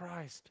Jesus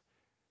Christ.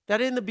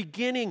 That in the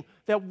beginning,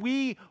 that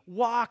we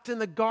walked in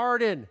the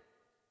garden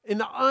in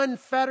the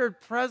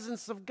unfettered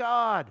presence of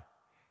God.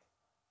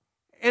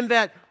 And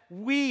that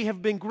we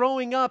have been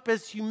growing up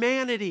as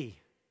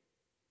humanity.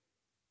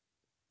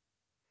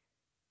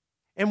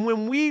 And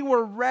when we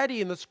were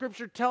ready, and the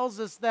scripture tells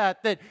us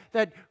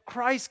that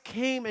Christ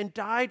came and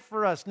died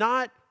for us,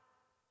 not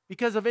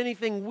because of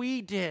anything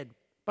we did,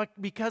 but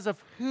because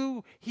of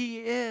who he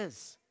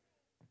is.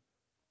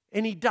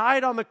 And he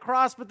died on the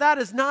cross, but that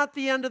is not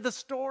the end of the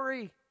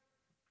story.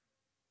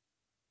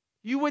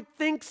 You would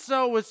think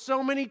so with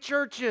so many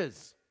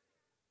churches.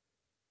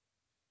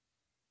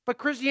 But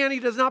Christianity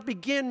does not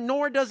begin,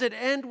 nor does it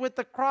end with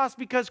the cross,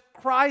 because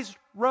Christ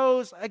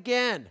rose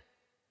again.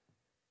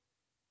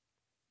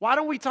 Why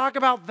don't we talk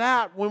about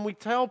that when we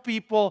tell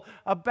people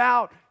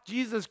about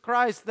Jesus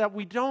Christ, that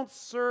we don't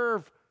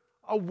serve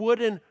a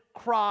wooden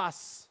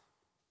cross?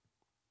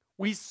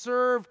 We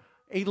serve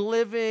a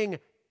living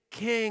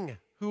King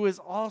who is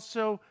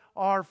also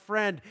our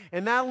friend.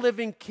 And that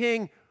living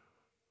King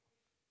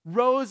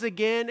rose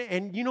again,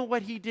 and you know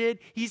what he did?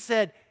 He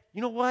said,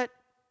 you know what?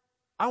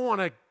 I want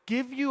to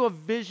give you a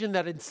vision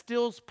that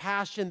instills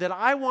passion, that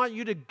I want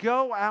you to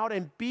go out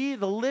and be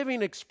the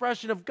living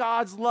expression of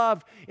God's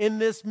love in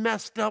this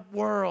messed up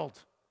world.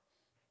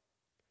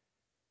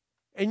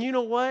 And you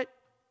know what?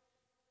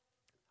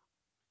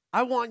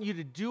 I want you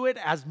to do it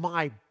as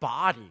my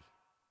body.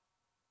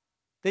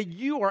 That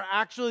you are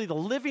actually the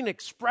living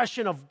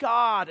expression of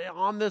God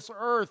on this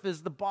earth,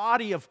 is the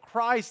body of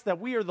Christ, that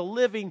we are the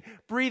living,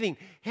 breathing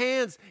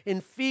hands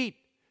and feet,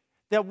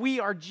 that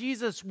we are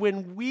Jesus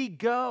when we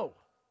go.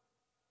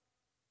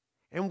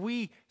 And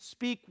we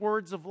speak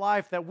words of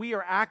life, that we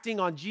are acting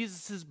on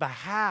Jesus'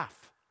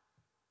 behalf.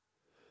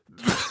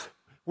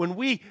 When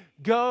we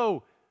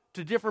go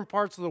to different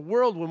parts of the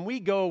world, when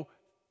we go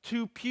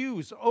 2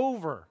 pews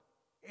over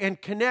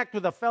and connect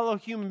with a fellow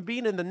human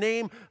being in the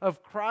name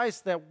of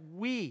Christ, that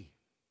we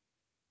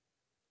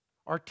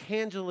are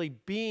tangibly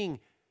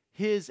being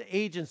his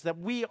agents, that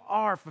we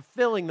are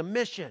fulfilling the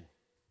mission.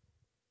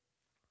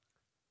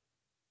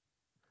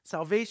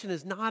 Salvation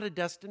is not a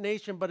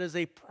destination, but is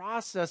a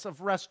process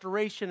of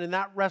restoration, and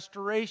that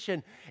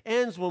restoration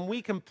ends when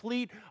we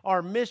complete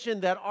our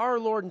mission, that our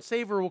Lord and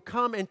Savior will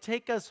come and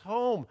take us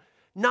home,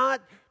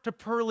 not to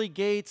pearly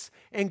gates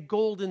and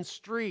golden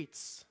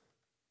streets,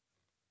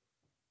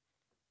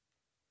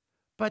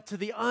 but to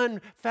the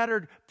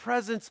unfettered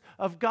presence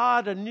of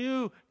God, a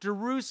new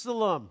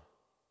Jerusalem,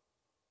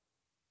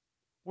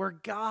 where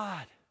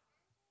God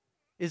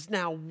is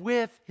now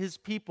with his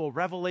people.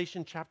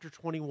 Revelation chapter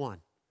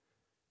 21.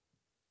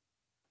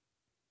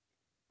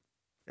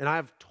 And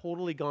I've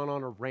totally gone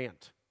on a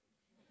rant.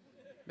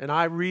 And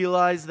I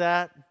realize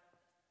that.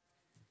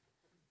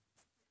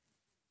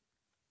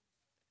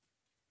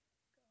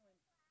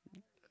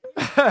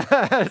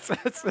 I'm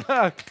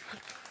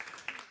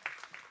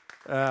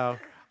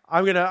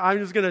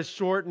just gonna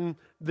shorten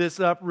this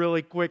up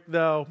really quick,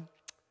 though.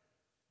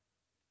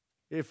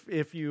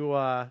 If you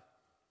want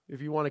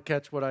to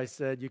catch what I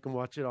said, you can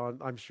watch it on.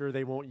 I'm sure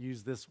they won't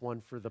use this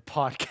one for the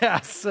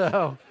podcast.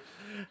 So,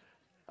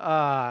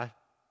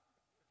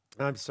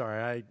 I'm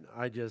sorry.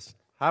 I just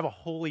have a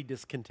holy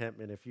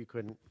discontentment, if you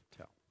couldn't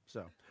tell.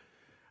 So,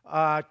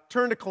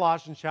 turn to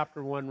Colossians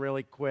chapter 1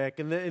 really quick.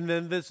 And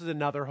then this is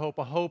another hope,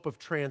 a hope of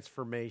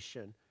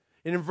transformation.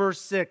 And in verse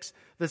 6,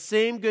 the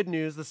same good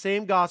news, the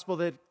same gospel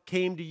that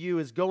came to you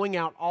is going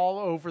out all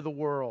over the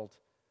world.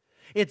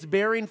 It's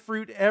bearing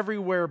fruit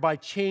everywhere by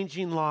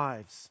changing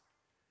lives,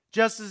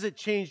 just as it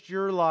changed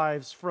your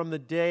lives from the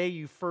day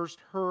you first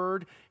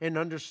heard and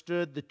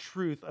understood the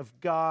truth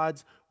of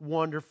God's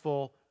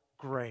wonderful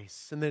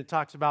grace. And then it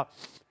talks about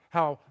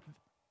how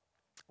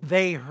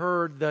they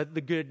heard the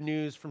good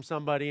news from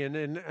somebody,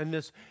 and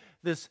this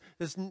just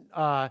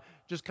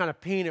kind of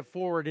paying it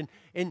forward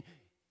and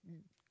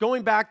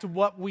going back to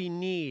what we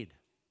need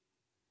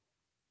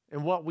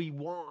and what we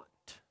want.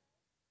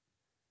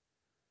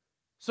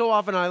 So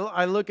often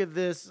I look at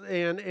this,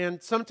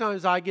 and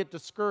sometimes I get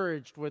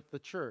discouraged with the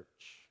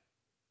church,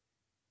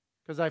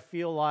 because I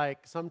feel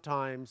like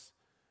sometimes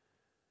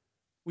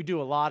we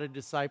do a lot of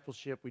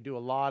discipleship, we do a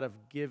lot of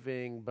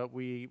giving, but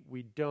we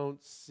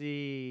don't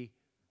see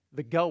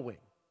the going.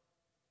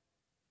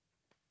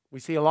 We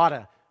see a lot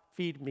of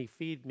feed me,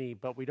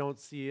 but we don't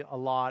see a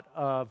lot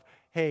of,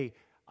 hey,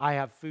 I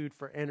have food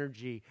for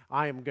energy.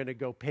 I am going to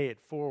go pay it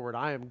forward.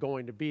 I am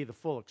going to be the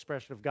full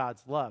expression of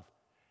God's love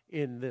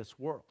in this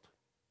world.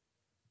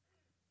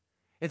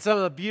 And some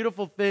of the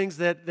beautiful things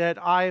that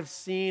I have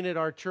seen at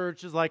our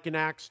church is like in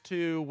Acts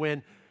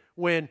 2,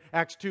 when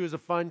Acts 2 is a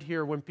fund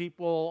here, when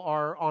people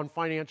are on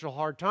financial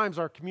hard times,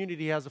 our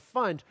community has a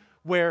fund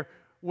where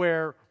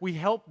we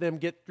help them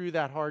get through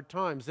that hard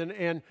times.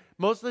 And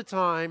most of the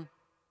time,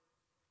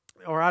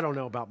 or I don't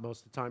know about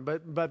most of the time,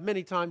 but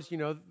many times,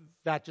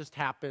 that just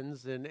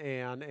happens,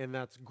 and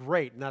that's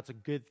great, and that's a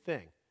good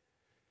thing.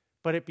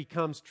 But it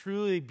becomes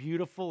truly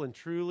beautiful and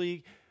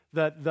truly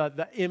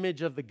the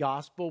image of the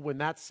gospel when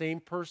that same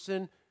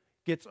person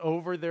gets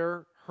over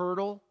their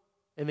hurdle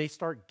and they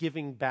start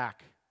giving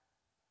back.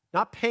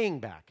 Not paying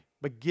back,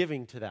 but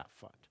giving to that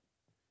fund.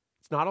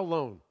 It's not a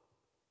loan.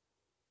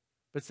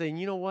 But saying,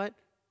 you know what?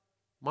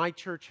 My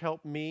church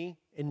helped me,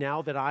 and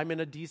now that I'm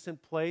in a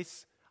decent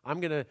place, I'm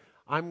gonna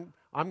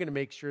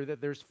make sure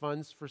that there's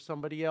funds for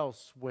somebody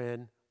else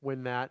when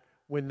when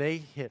they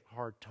hit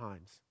hard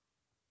times.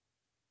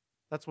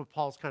 That's what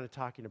Paul's kind of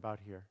talking about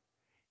here.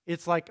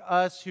 It's like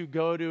us who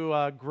go to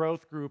a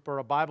growth group or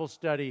a Bible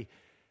study,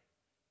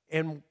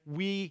 and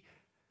we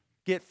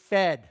get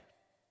fed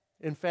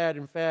and fed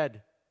and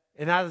fed.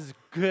 And that is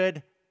a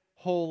good,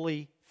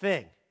 holy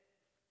thing.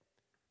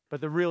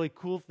 But the really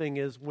cool thing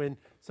is when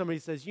somebody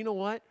says, you know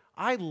what?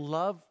 I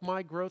love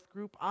my growth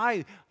group.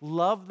 I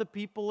love the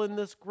people in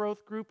this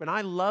growth group, and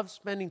I love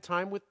spending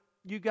time with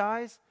you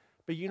guys.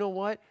 But you know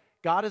what?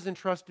 God has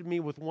entrusted me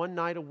with one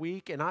night a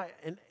week, and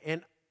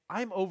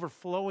I'm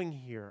overflowing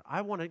here.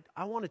 I want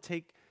to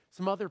take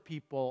some other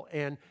people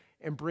and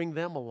bring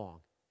them along.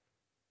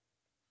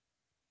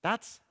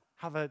 That's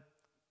how the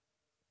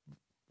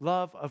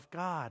love of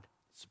God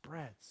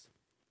spreads.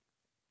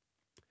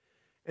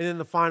 And then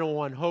the final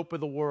one, hope of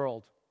the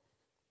world.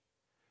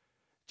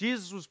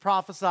 Jesus was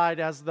prophesied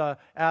as the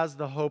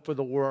hope of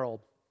the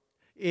world.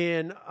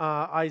 In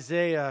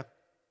Isaiah,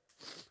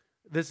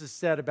 this is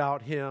said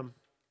about him.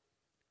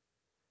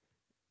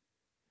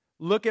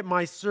 Look at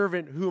my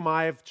servant whom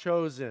I have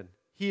chosen.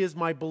 He is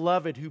my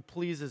beloved who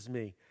pleases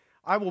me.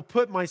 I will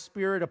put my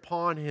spirit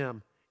upon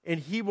him, and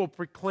he will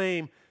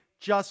proclaim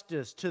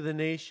justice to the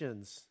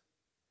nations.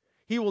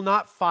 He will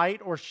not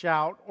fight or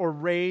shout or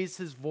raise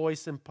his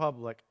voice in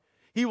public.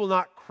 He will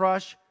not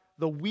crush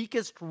the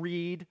weakest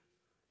reed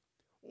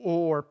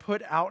or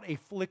put out a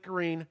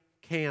flickering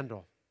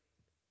candle.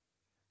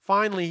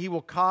 Finally, he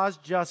will cause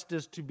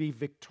justice to be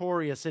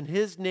victorious, and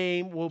his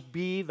name will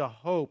be the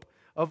hope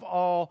of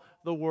all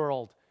the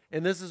world.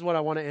 And this is what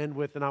I want to end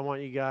with, and I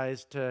want you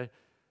guys to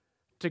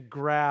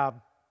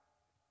grab.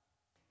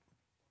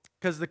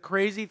 Because the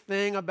crazy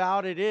thing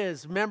about it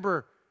is,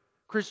 remember,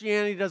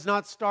 Christianity does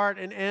not start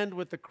and end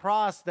with the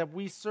cross, that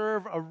we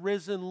serve a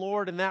risen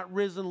Lord, and that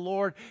risen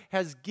Lord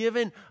has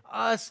given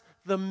us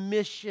the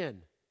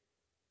mission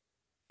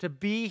to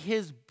be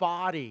his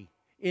body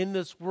in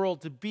this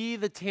world, to be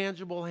the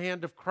tangible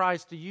hand of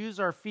Christ, to use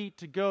our feet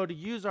to go, to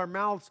use our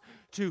mouths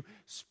to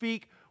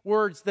speak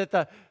words, that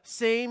the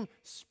same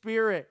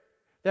Spirit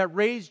that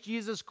raised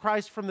Jesus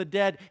Christ from the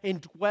dead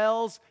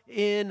indwells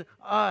in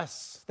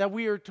us. That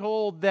we are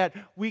told that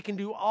we can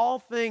do all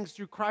things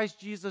through Christ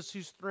Jesus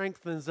who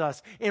strengthens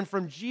us. And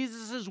from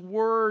Jesus'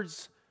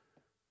 words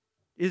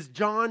is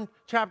John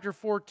chapter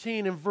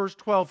 14 and verse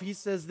 12. He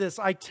says this,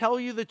 I tell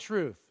you the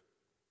truth.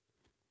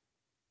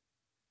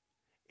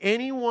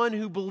 Anyone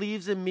who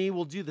believes in me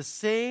will do the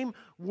same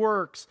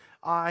works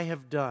I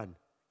have done,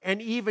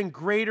 and even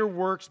greater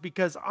works,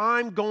 because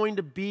I'm going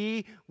to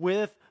be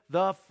with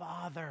the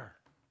Father.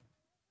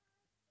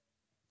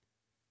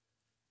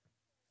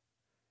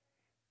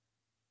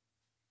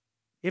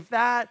 If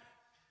that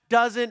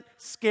doesn't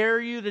scare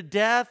you to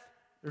death,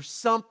 there's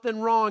something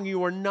wrong.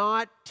 You are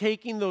not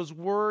taking those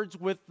words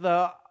with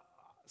the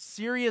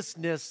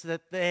seriousness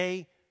that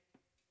they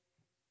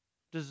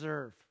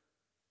deserve.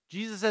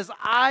 Jesus says,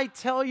 I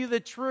tell you the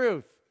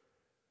truth.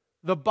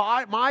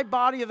 My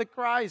body of the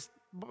Christ,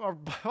 or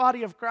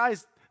body of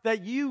Christ,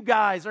 that you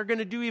guys are going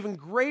to do even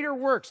greater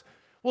works.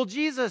 Well,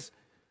 Jesus,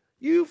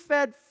 you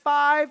fed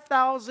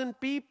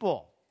 5,000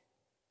 people.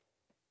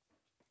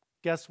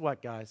 Guess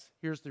what, guys?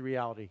 Here's the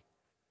reality.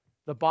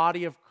 The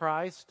body of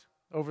Christ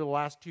over the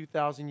last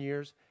 2,000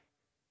 years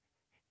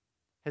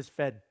has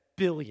fed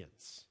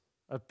billions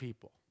of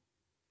people.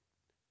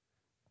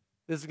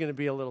 This is going to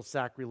be a little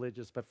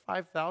sacrilegious, but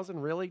 5,000,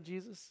 really,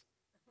 Jesus?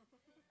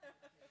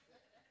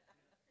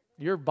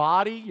 Your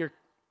body,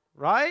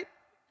 right?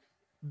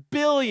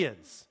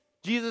 Billions.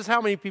 Jesus,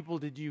 how many people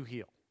did you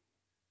heal?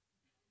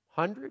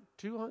 100?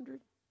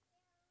 200?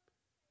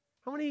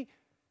 How many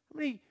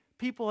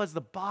people has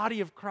the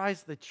body of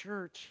Christ, the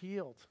church,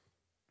 healed?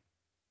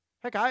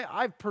 Heck,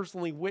 I've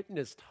personally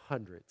witnessed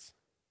hundreds.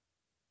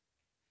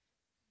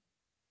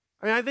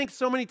 I mean, I think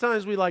so many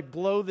times we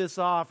blow this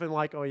off and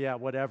oh yeah,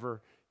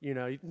 whatever.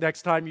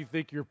 Next time you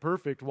think you're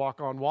perfect,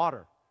 walk on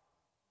water.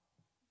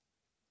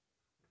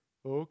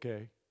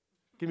 Okay.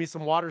 Give me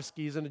some water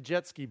skis and a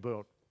jet ski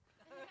boat.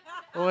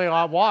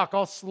 I'll walk,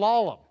 I'll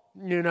slalom,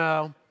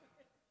 Man,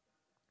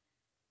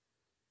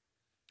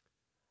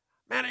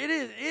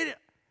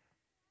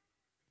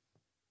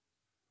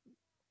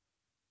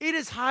 it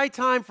is high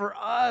time for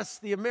us,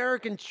 the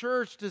American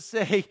church, to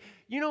say,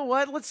 you know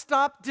what, let's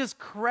stop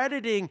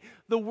discrediting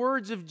the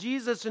words of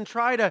Jesus and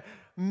try to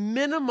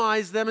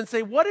minimize them and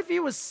say, what if he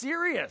was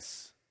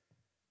serious?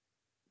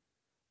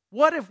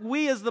 What if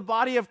we as the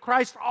body of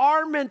Christ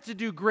are meant to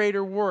do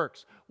greater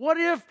works? What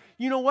if,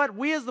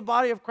 we as the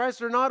body of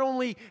Christ are not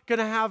only going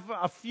to have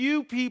a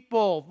few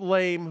people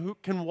lame who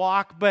can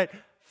walk, but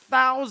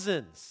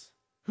thousands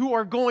who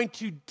are going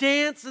to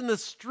dance in the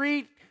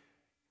street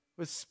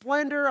with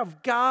splendor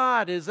of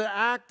God as an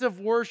act of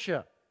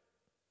worship?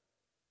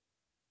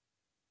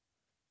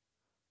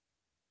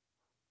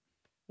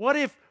 What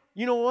if,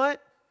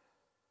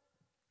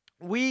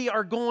 we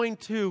are going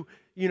to,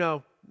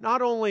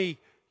 not only,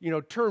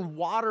 turn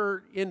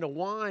water into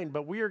wine,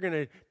 but we are going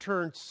to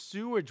turn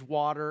sewage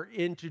water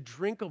into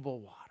drinkable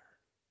water.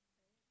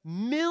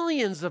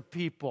 Millions of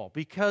people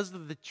because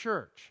of the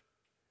church.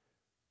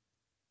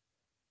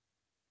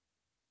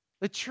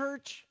 The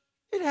church,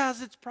 it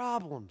has its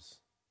problems.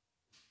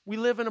 We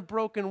live in a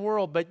broken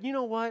world, but you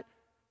know what?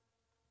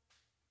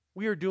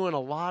 We are doing a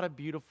lot of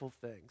beautiful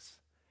things.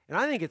 And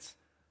I think it's,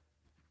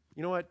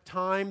 you know what,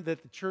 time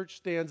that the church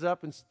stands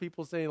up and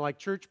people saying, like,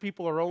 church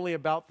people are only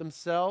about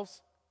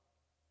themselves,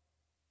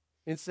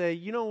 and say,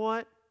 you know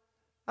what?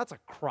 That's a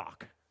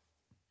crock.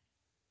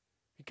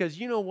 Because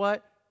you know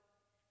what?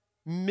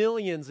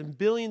 Millions and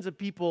billions of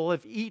people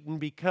have eaten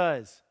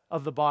because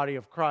of the body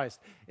of Christ.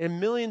 And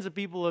millions of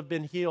people have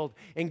been healed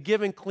and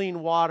given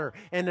clean water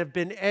and have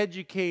been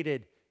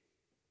educated.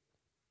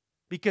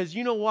 Because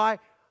you know why?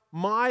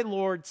 My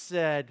Lord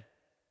said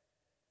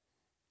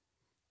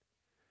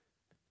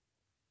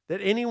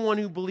that anyone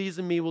who believes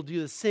in me will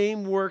do the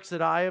same works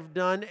that I have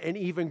done and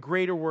even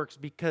greater works,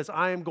 because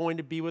I am going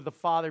to be with the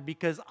Father,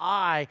 because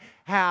I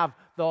have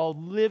the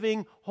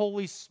living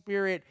Holy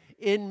Spirit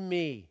in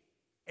me.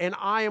 And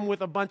I am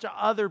with a bunch of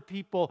other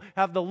people,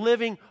 have the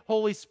living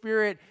Holy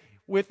Spirit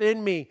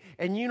within me.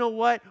 And you know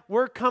what?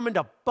 We're coming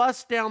to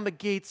bust down the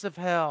gates of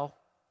hell.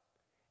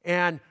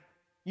 And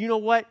you know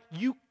what?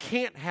 You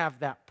can't have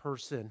that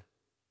person.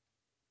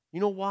 You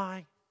know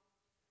why?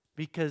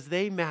 Because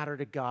they matter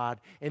to God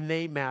and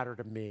they matter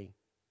to me.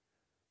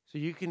 So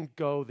you can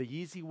go the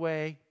easy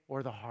way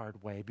or the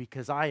hard way,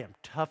 because I am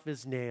tough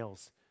as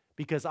nails.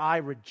 Because I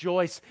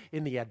rejoice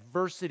in the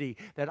adversity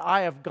that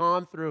I have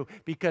gone through,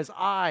 because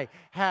I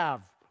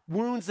have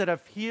wounds that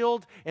have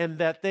healed and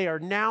that they are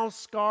now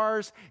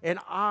scars, and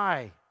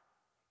I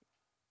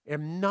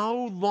am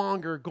no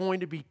longer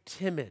going to be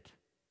timid.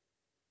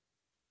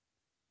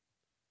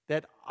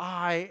 That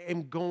I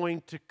am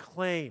going to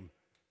claim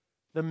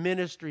the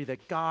ministry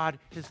that God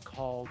has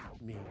called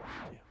me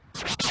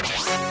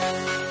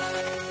to.